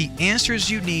course. Get the answers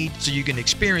you need so you can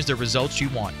experience the results you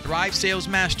want.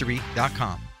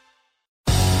 ThriveSalesMastery.com.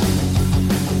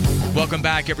 Welcome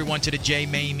back, everyone, to the Jay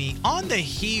Maymi. On the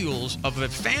heels of a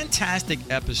fantastic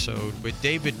episode with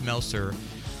David Meltzer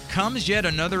comes yet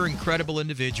another incredible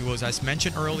individual. As I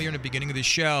mentioned earlier in the beginning of the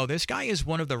show, this guy is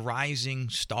one of the rising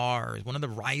stars, one of the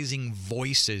rising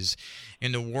voices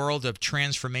in the world of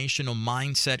transformational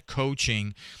mindset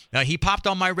coaching. He popped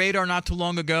on my radar not too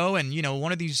long ago, and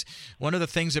one of the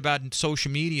things about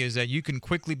social media is that you can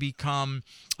quickly become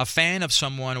a fan of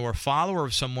someone or a follower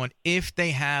of someone if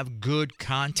they have good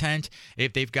content,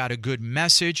 if they've got a good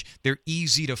message, they're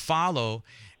easy to follow.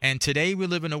 And today we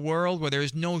live in a world where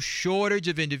there's no shortage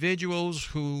of individuals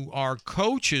who are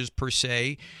coaches per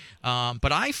se.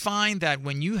 But I find that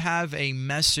when you have a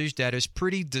message that is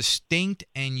pretty distinct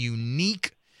and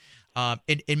unique,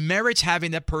 it merits having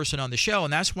that person on the show.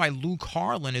 And that's why Luke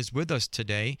Harlan is with us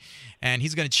today. And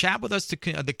he's going to chat with us,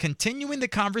 continuing the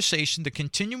conversation, the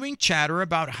continuing chatter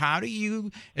about how do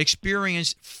you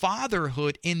experience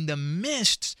fatherhood in the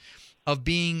midst of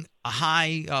being a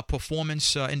high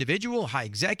performance individual, high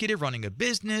executive, running a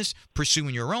business,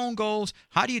 pursuing your own goals.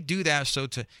 How do you do that? So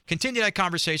to continue that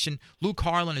conversation, Luke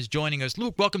Harlan is joining us.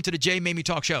 Luke, welcome to the Jay Maymi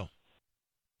Talk Show.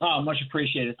 Oh, much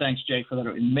appreciated. Thanks, Jay, for that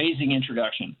amazing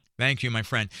introduction. Thank you, my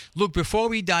friend. Luke, before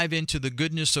we dive into the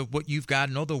goodness of what you've got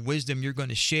and all the wisdom you're going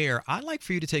to share, I'd like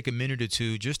for you to take a minute or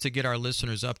two just to get our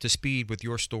listeners up to speed with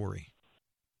your story.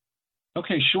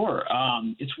 Okay, sure.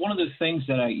 It's one of those things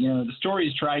that the story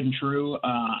is tried and true.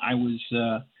 I was,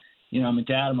 I'm a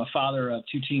dad, I'm a father of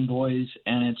 2 teen boys,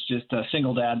 and it's just a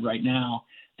single dad right now.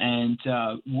 And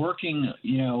working,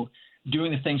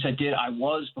 doing the things I did, I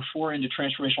was before into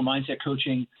transformational mindset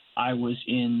coaching. I was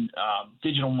in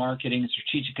digital marketing,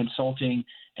 strategic consulting.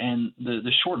 And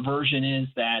the short version is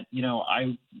that,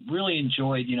 I really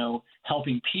enjoyed,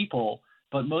 helping people.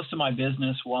 But most of my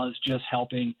business was just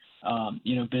helping,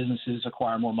 businesses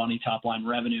acquire more money, top line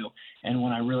revenue. And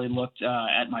when I really looked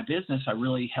at my business, I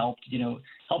really helped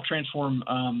transform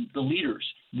the leaders,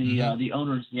 the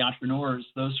owners, the entrepreneurs,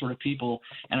 those sort of people.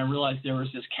 And I realized there was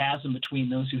this chasm between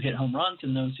those who hit home runs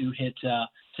and those who hit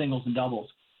singles and doubles.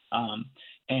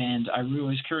 And I really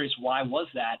was curious, why was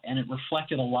that? And it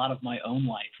reflected a lot of my own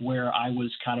life where I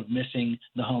was kind of missing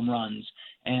the home runs.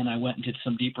 And I went and did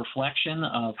some deep reflection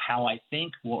of how I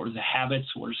think, what were the habits,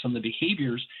 what were some of the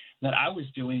behaviors that I was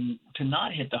doing to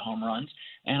not hit the home runs.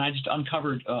 And I just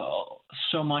uncovered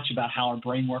so much about how our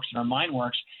brain works and our mind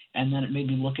works. And then it made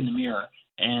me look in the mirror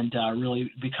and really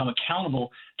become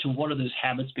accountable to what are those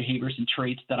habits, behaviors, and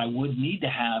traits that I would need to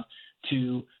have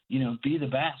to, be the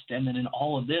best. And then in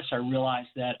all of this, I realized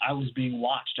that I was being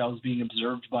watched. I was being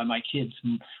observed by my kids.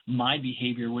 My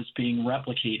behavior was being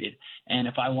replicated. And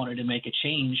if I wanted to make a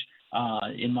change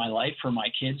in my life for my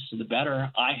kids to the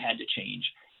better, I had to change.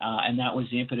 And that was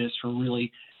the impetus for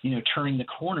really, turning the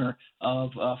corner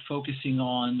of focusing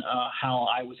on how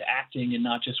I was acting and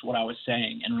not just what I was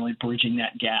saying, and really bridging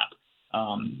that gap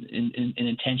in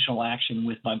intentional action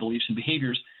with my beliefs and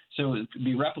behaviors. So it could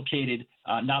be replicated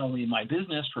not only in my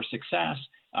business for success,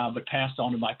 but passed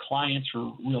on to my clients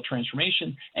for real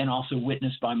transformation, and also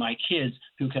witnessed by my kids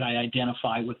who could I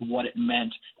identify with what it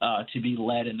meant to be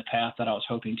led in the path that I was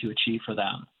hoping to achieve for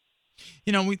them.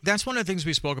 That's one of the things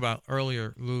we spoke about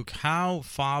earlier, Luke, how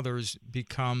fathers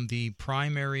become the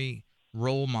primary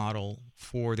role model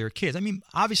for their kids. I mean,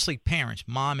 obviously parents,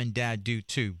 mom and dad do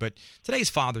too, but today's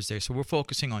Father's Day, so we're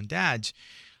focusing on dads.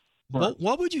 Right.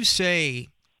 What would you say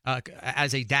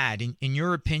as a dad, in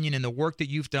your opinion, in the work that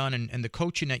you've done and the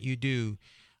coaching that you do,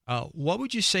 what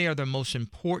would you say are the most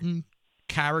important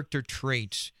character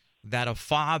traits that a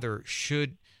father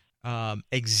should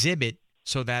exhibit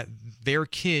so that their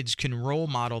kids can role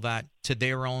model that to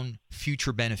their own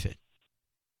future benefit?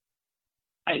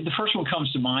 The first one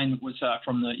comes to mind was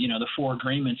from the 4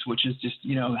 agreements, which is just,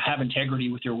 have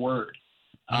integrity with your word.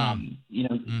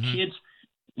 Kids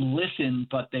listen,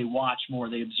 but they watch more,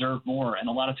 they observe more. And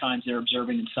a lot of times they're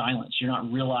observing in silence. You're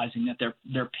not realizing that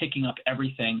they're picking up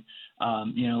everything,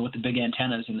 with the big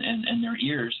antennas and their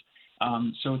ears.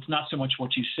 So it's not so much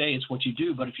what you say, it's what you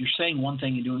do. But if you're saying one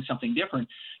thing and doing something different,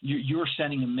 you're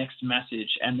sending a mixed message,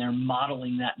 and they're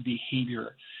modeling that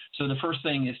behavior. So the first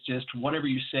thing is just whatever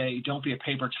you say, don't be a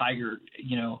paper tiger,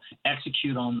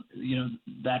 execute on,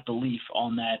 that belief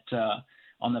on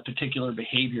the particular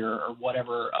behavior or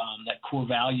whatever, that core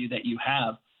value that you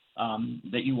have,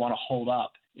 that you want to hold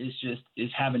up is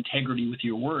have integrity with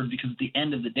your word, because at the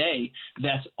end of the day,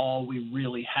 that's all we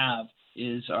really have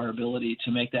is our ability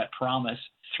to make that promise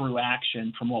through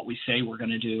action from what we say we're going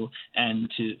to do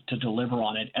and to deliver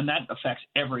on it. And that affects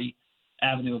every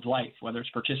avenue of life, whether it's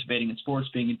participating in sports,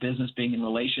 being in business, being in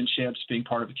relationships, being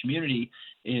part of a community.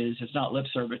 It's not lip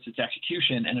service, it's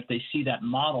execution. And if they see that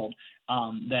modeled,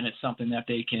 then it's something that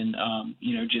they can,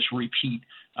 just repeat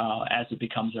as it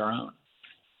becomes their own.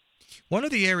 One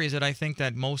of the areas that I think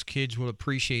that most kids will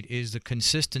appreciate is the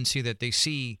consistency that they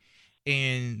see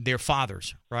in their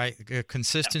fathers, right?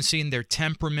 Consistency in their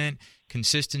temperament,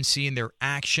 consistency in their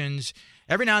actions.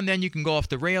 Every now and then you can go off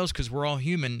the rails because we're all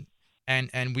human,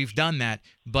 and we've done that.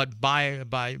 But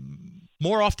by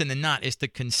more often than not, it's the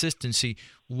consistency.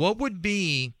 What would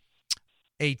be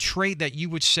a trait that you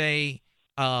would say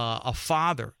a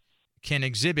father can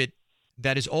exhibit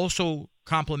that is also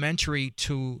complementary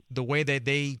to the way that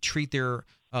they treat their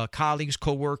colleagues,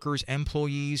 coworkers,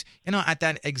 employees, at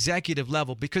that executive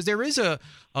level? Because there is a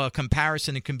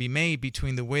comparison that can be made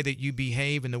between the way that you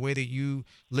behave and the way that you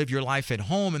live your life at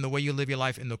home and the way you live your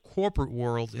life in the corporate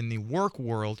world, in the work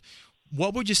world.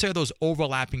 What would you say are those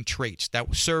overlapping traits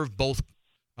that serve both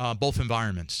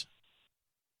environments?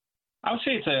 I would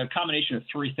say it's a combination of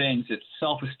three things. It's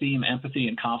self-esteem, empathy,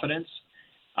 and confidence.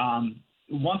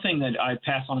 One thing that I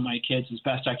pass on to my kids as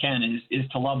best I can is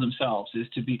to love themselves, is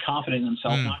to be confident in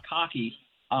themselves, not cocky,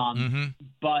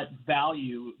 but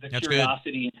value the That's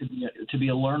curiosity and to be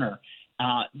a learner,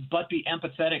 but be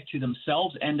empathetic to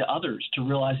themselves and to others, to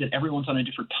realize that everyone's on a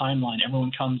different timeline.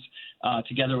 Everyone comes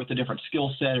together with a different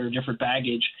skill set or different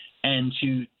baggage, and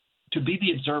to be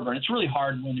the observer. And it's really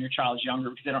hard when your child is younger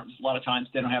because a lot of times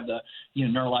they don't have the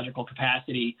neurological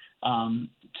capacity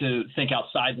to think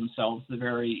outside themselves. They're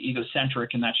very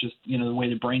egocentric, and that's just the way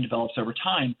the brain develops over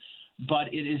time.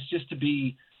 But it is just to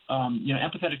be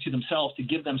empathetic to themselves, to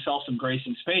give themselves some grace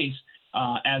and space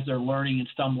as they're learning and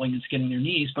stumbling and skinning their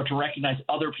knees, but to recognize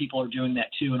other people are doing that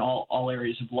too in all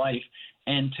areas of life.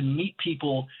 And to meet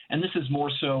people, and this is more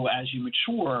so as you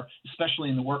mature, especially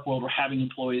in the work world, or having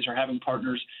employees or having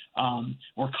partners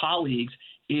or colleagues,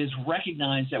 is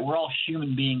recognize that we're all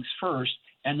human beings first,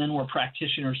 and then we're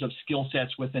practitioners of skill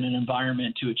sets within an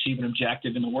environment to achieve an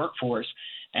objective in the workforce.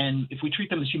 And if we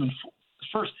treat them as human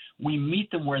first, we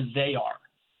meet them where they are.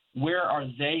 Where are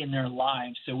they in their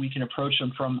lives, so we can approach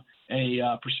them from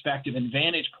a perspective and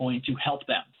vantage point to help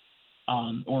them.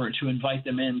 Or to invite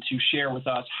them in to share with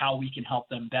us how we can help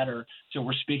them better. So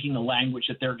we're speaking the language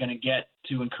that they're going to get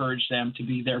to encourage them to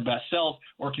be their best selves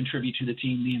or contribute to the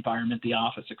team, the environment, the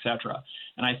office, etc.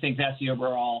 And I think that's the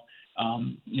overall,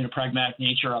 pragmatic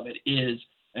nature of it is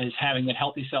having that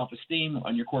healthy self-esteem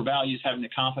on your core values, having the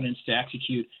confidence to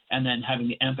execute, and then having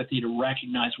the empathy to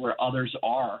recognize where others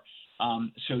are.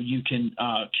 So you can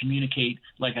communicate,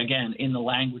 again, in the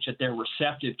language that they're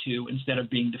receptive to instead of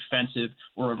being defensive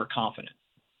or overconfident.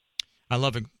 I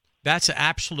love it. That's an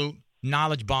absolute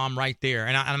knowledge bomb right there.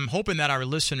 And I'm hoping that our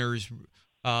listeners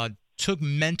took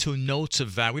mental notes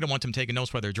of that. We don't want them taking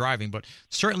notes while they're driving, but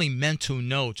certainly mental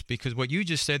notes, because what you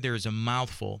just said there is a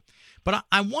mouthful. But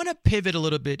I want to pivot a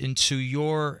little bit into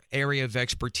your area of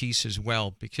expertise as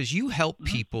well, because you help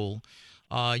people.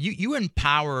 You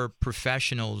empower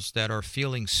professionals that are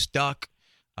feeling stuck,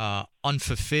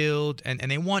 unfulfilled, and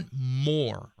they want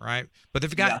more, right? But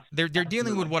they're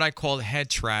dealing with what I call head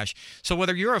trash. So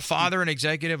whether you're a father, an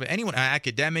executive, anyone, an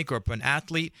academic, or an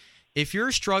athlete, if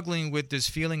you're struggling with this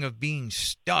feeling of being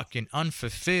stuck and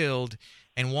unfulfilled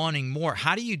and wanting more,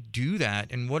 how do you do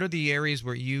that? And what are the areas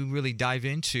where you really dive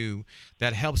into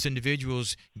that helps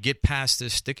individuals get past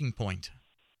this sticking point?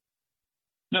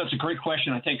 No, it's a great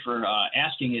question. I think for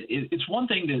asking it. It's one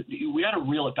thing we got to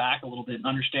reel it back a little bit and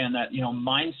understand that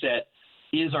mindset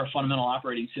is our fundamental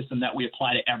operating system that we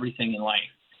apply to everything in life.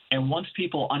 And once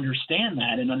people understand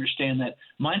that and understand that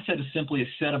mindset is simply a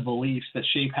set of beliefs that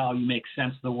shape how you make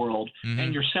sense of the world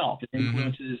and yourself, it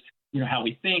influences how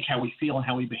we think, how we feel, and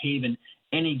how we behave in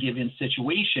any given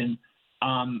situation.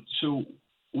 So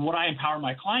what I empower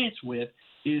my clients with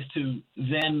is to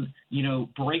then,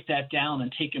 break that down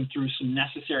and take them through some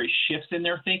necessary shifts in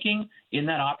their thinking in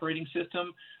that operating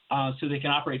system so they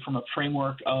can operate from a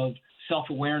framework of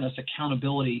self-awareness,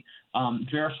 accountability,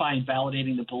 verifying,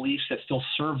 validating the beliefs that still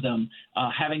serve them,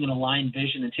 having an aligned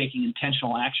vision and taking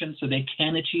intentional action so they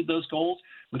can achieve those goals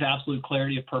with absolute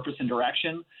clarity of purpose and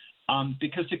direction.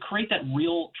 Because to create that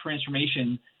real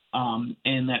transformation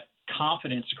and that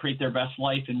confidence to create their best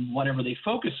life in whatever they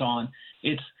focus on,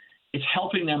 it's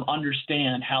helping them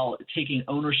understand how taking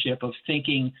ownership of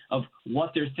thinking of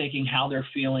what they're thinking, how they're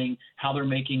feeling, how they're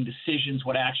making decisions,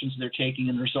 what actions they're taking,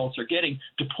 and the results they're getting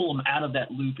to pull them out of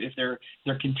that loop if they're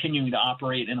continuing to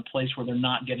operate in a place where they're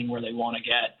not getting where they want to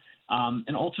get.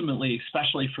 And ultimately,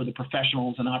 especially for the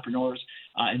professionals and entrepreneurs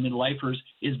and midlifers,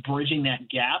 is bridging that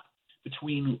gap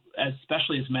between,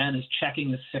 especially as men, is checking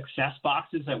the success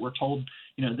boxes that we're told,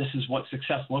 this is what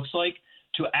success looks like,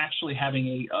 to actually having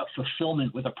a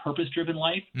fulfillment with a purpose-driven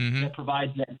life that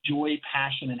provides that joy,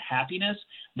 passion, and happiness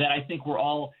that I think we're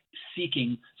all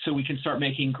seeking so we can start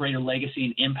making greater legacy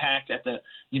and impact at the,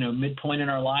 midpoint in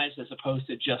our lives as opposed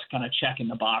to just kind of checking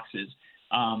the boxes.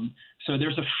 So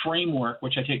there's a framework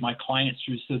which I take my clients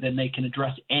through so then they can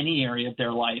address any area of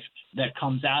their life that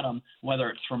comes at them, whether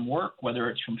it's from work, whether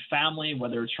it's from family,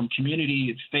 whether it's from community,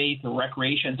 it's faith or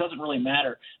recreation. It doesn't really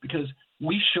matter because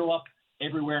we show up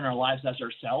everywhere in our lives as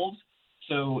ourselves.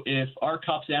 So if our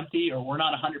cup's empty or we're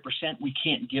not 100%, we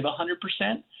can't give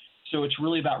 100%. So it's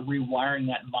really about rewiring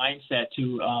that mindset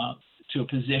to a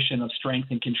position of strength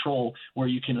and control where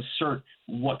you can assert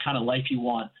what kind of life you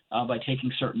want by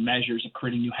taking certain measures and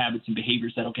creating new habits and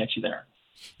behaviors that'll get you there.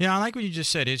 Yeah, I like what you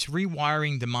just said. It's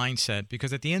rewiring the mindset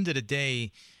because at the end of the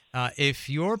day, if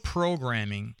your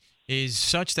programming is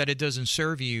such that it doesn't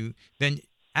serve you, then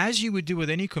as you would do with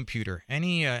any computer,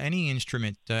 any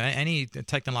instrument, any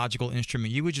technological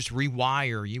instrument, you would just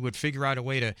rewire. You would figure out a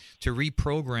way to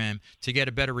reprogram to get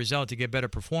a better result, to get better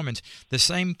performance. The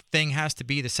same thing has to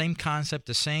be, the same concept,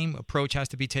 the same approach has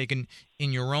to be taken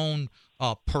in your own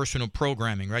personal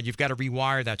programming, right? You've got to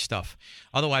rewire that stuff.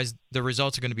 Otherwise, the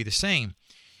results are going to be the same.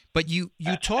 But you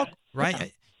talk,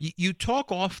 right? You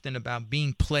talk often about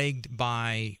being plagued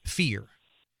by fear.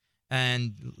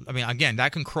 And, I mean, again,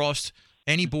 that can cross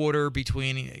any border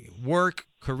between work,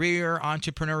 career,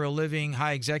 entrepreneurial living,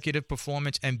 high executive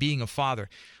performance, and being a father.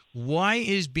 Why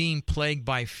is being plagued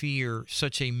by fear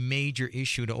such a major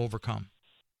issue to overcome?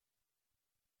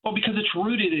 Well, because it's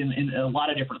rooted in a lot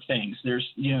of different things. There's,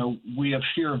 we have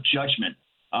fear of judgment.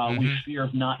 We have fear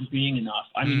of not being enough.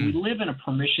 I mean, we live in a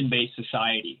permission-based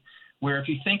society where if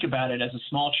you think about it as a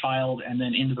small child and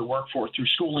then into the workforce, through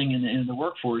schooling and into the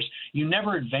workforce, you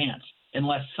never advance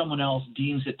unless someone else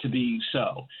deems it to be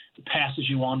so. It passes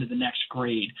you on to the next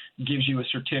grade, gives you a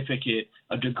certificate,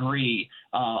 a degree,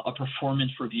 a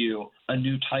performance review, a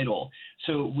new title.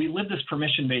 So we live this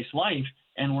permission-based life,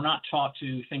 and we're not taught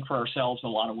to think for ourselves in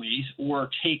a lot of ways or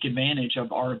take advantage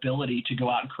of our ability to go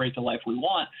out and create the life we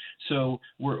want. So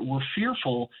we're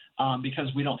fearful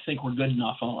because we don't think we're good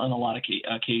enough on a lot of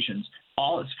occasions.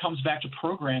 All this comes back to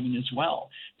programming as well.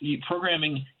 The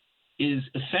programming is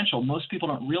essential. Most people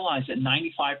don't realize that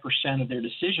 95% of their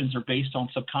decisions are based on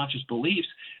subconscious beliefs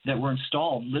that were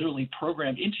installed, literally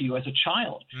programmed into you as a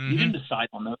child. You didn't decide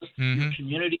on those. Your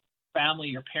community, family,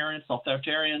 your parents,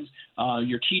 authoritarians,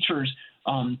 your teachers.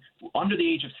 Under the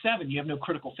age of 7, you have no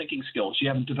critical thinking skills. You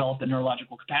haven't developed the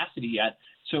neurological capacity yet.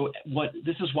 So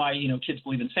this is why, kids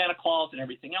believe in Santa Claus and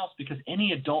everything else, because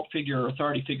any adult figure or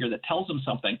authority figure that tells them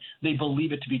something, they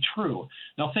believe it to be true.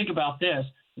 Now think about this.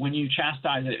 When you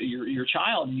chastise your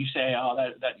child and you say, oh,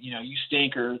 that you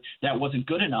stink or that wasn't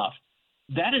good enough,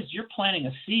 that is, you're planting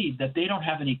a seed that they don't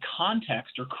have any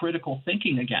context or critical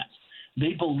thinking against.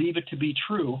 They believe it to be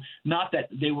true, not that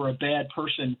they were a bad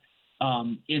person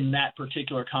in that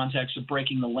particular context of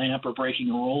breaking the lamp or breaking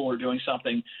a rule or doing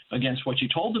something against what you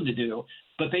told them to do,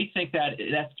 but they think that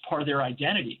that's part of their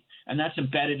identity. And that's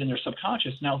embedded in their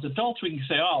subconscious. Now, as adults, we can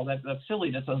say, oh, that's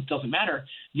silly. That doesn't matter.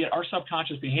 Yet our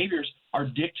subconscious behaviors are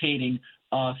dictating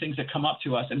things that come up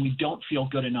to us, and we don't feel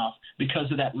good enough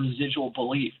because of that residual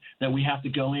belief that we have to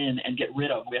go in and get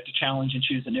rid of. We have to challenge and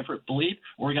choose a different belief,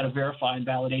 or we got to verify and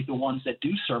validate the ones that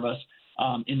do serve us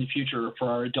in the future for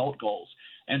our adult goals.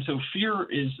 And so fear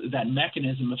is that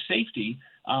mechanism of safety,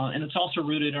 and it's also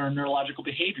rooted in our neurological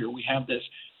behavior. We have this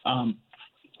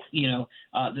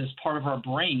this part of our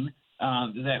brain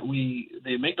that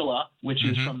the amygdala, which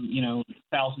is from,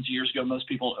 thousands of years ago, most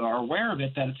people are aware of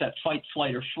it, that it's that fight,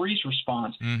 flight, or freeze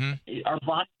response. Our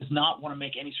body does not want to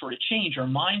make any sort of change. Our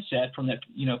mindset from the,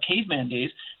 caveman days,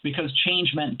 because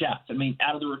change meant death. I mean,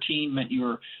 out of the routine meant you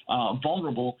were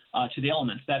vulnerable to the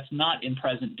elements. That's not in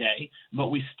present day, but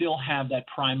we still have that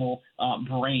primal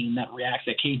brain that reacts,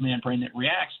 that caveman brain that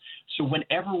reacts. So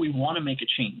whenever we want to make a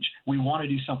change, we want to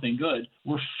do something good,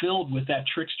 we're filled with that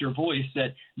trickster voice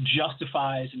that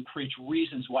justifies and creates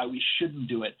reasons why we shouldn't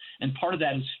do it. And part of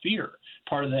that is fear.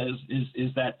 Part of that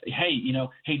is that, hey,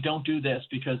 don't do this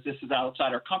because this is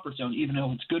outside our comfort zone, even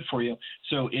though it's good for you.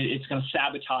 So it's going to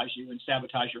sabotage you and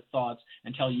sabotage your thoughts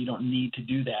and tell you don't need to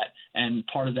do that. And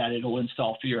part of that, it'll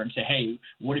install fear and say, hey,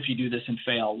 what if you do this and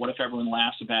fail? What if everyone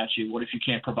laughs about you? What if you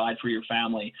can't provide for your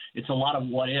family? It's a lot of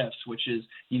what ifs, which is,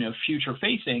 future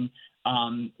facing,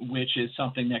 which is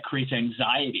something that creates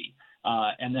anxiety.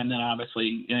 And then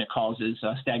obviously it causes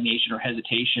stagnation or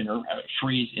hesitation or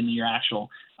freeze in your actual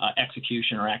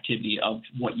execution or activity of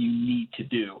what you need to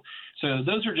do. So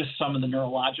those are just some of the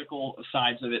neurological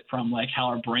sides of it, from like how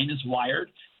our brain is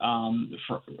wired,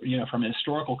 from a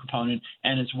historical component,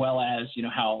 and as well as,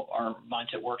 how our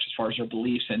mindset works as far as our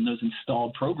beliefs and those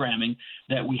installed programming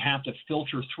that we have to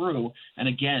filter through. And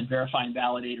again, verify and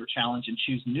validate or challenge and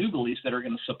choose new beliefs that are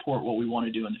going to support what we want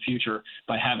to do in the future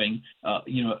by having, a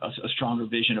stronger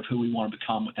vision of who we want to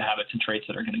become with the habits and traits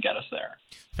that are going to get us there.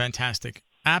 Fantastic.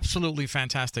 Absolutely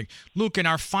fantastic. Luke, in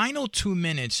our final 2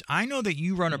 minutes, I know that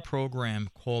you run a program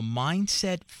called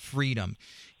Mindset Freedom.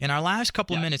 In our last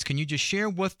couple of minutes, can you just share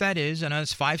what that is? And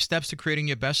it's 5 steps to creating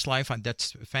your best life.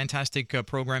 That's a fantastic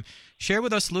program. Share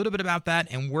with us a little bit about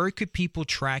that, and where could people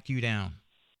track you down?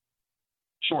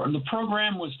 Sure. The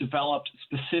program was developed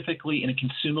specifically in a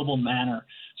consumable manner,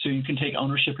 so you can take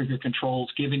ownership of your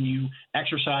controls, giving you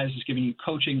exercises, giving you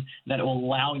coaching that will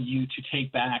allow you to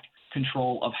take back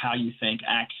control of how you think,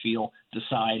 act, feel,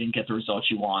 decide, and get the results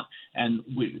you want. And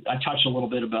I touched a little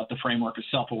bit about the framework of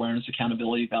self-awareness,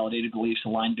 accountability, validated beliefs,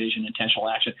 aligned vision, intentional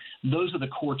action. Those are the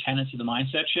core tenets of the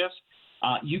mindset shifts.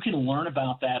 You can learn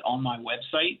about that on my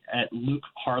website at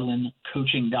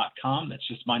lukeharlancoaching.com. That's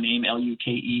just my name, Luke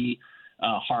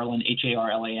Harlan,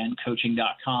 Harlan,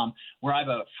 coaching.com, where I have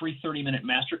a free 30-minute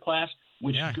masterclass,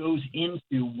 which goes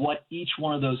into what each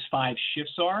one of those 5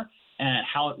 shifts are and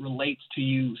how it relates to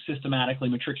you systematically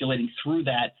matriculating through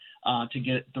that to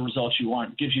get the results you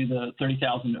want. It gives you the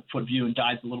 30,000-foot view and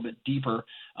dives a little bit deeper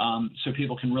so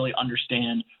people can really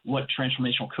understand what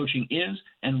transformational coaching is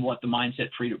and what the Mindset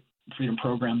Freedom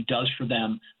Program does for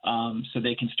them so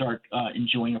they can start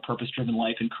enjoying a purpose-driven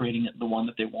life and creating the one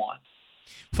that they want.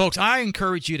 Folks, I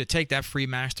encourage you to take that free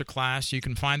masterclass. You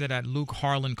can find it at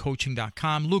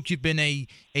lukeharlancoaching.com. Luke, you've been a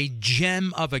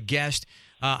gem of a guest.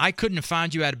 I couldn't have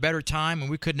found you at a better time,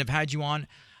 and we couldn't have had you on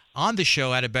the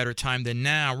show at a better time than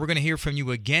now. We're going to hear from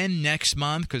you again next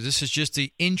month, because this is just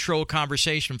the intro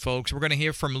conversation, folks. We're going to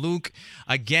hear from Luke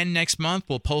again next month.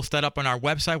 We'll post that up on our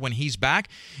website when he's back.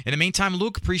 In the meantime,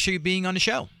 Luke, appreciate you being on the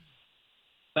show.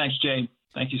 Thanks, Jay.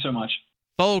 Thank you so much.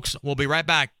 Folks, we'll be right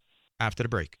back after the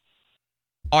break.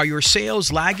 Are your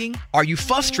sales lagging? Are you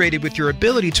frustrated with your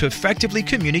ability to effectively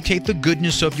communicate the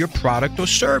goodness of your product or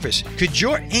service? Could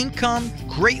your income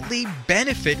greatly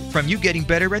benefit from you getting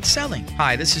better at selling?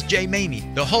 Hi, this is Jay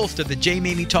Maymi, the host of the Jay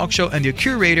Maymi Talk Show and the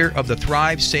curator of the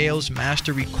Thrive Sales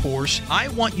Mastery course. I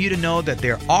want you to know that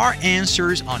there are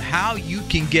answers on how you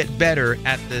can get better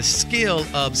at the skill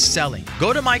of selling.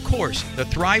 Go to my course, the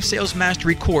Thrive Sales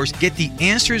Mastery course. Get the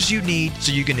answers you need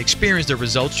so you can experience the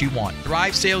results you want.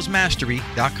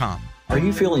 ThriveSalesMastery.com. Are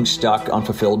you feeling stuck,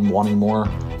 unfulfilled, and wanting more?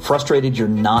 Frustrated you're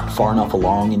not far enough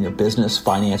along in your business,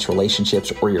 finance,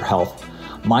 relationships, or your health?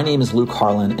 My name is Luke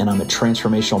Harlan, and I'm a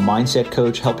transformational mindset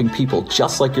coach helping people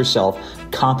just like yourself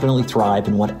confidently thrive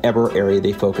in whatever area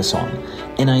they focus on.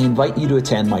 And I invite you to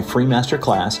attend my free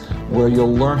masterclass where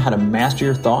you'll learn how to master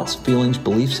your thoughts, feelings,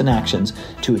 beliefs, and actions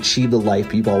to achieve the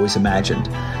life you've always imagined.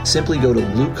 Simply go to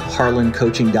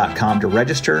lukeharlancoaching.com to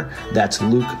register. That's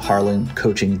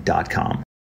lukeharlancoaching.com.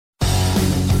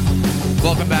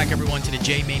 Welcome back, everyone, to the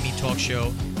Jay Maymi Talk Show.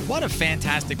 What a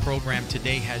fantastic program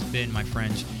today has been, my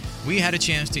friends. We had a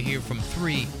chance to hear from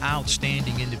 3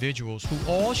 outstanding individuals who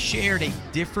all shared a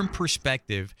different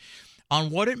perspective on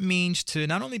what it means to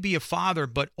not only be a father,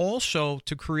 but also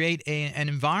to create an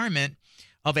environment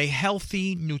of a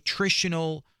healthy,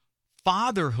 nutritional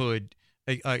fatherhood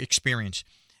experience.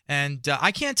 And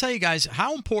I can't tell you guys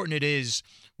how important it is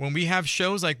when we have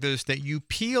shows like this that you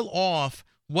peel off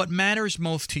what matters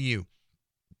most to you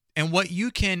and what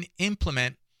you can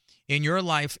implement in your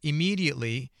life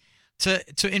immediately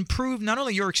to improve not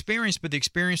only your experience, but the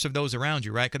experience of those around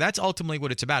you, right? Because that's ultimately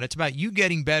what it's about. It's about you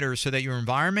getting better so that your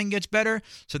environment gets better,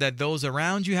 so that those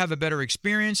around you have a better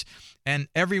experience, and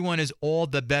everyone is all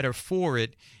the better for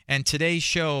it. And today's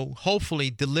show hopefully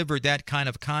delivered that kind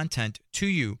of content to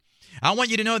you. I want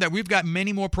you to know that we've got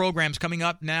many more programs coming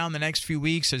up now in the next few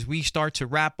weeks as we start to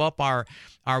wrap up our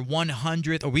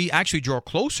 100th, or we actually draw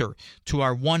closer to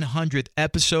our 100th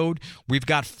episode. We've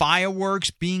got fireworks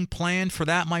being planned for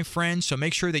that, my friends. So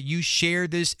make sure that you share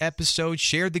this episode,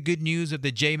 share the good news of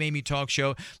the Jay Maymi Talk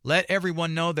Show. Let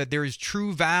everyone know that there is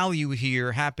true value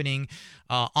here happening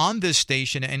on this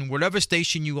station, and whatever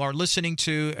station you are listening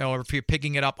to, or if you're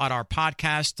picking it up on our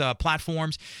podcast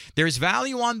platforms, there's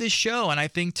value on this show. And I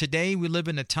think today we live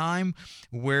in a time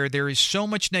where there is so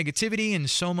much negativity and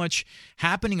so much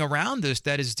happening around us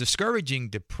that is discouraging,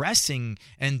 depressing,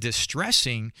 and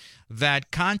distressing,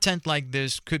 that content like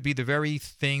this could be the very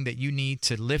thing that you need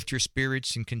to lift your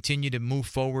spirits and continue to move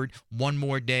forward one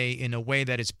more day in a way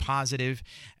that is positive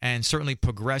and certainly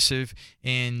progressive,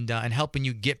 and helping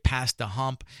you get past the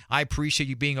hump. I appreciate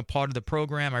you being a part of the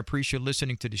program. I appreciate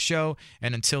listening to the show.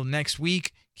 And until next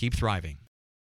week, keep thriving.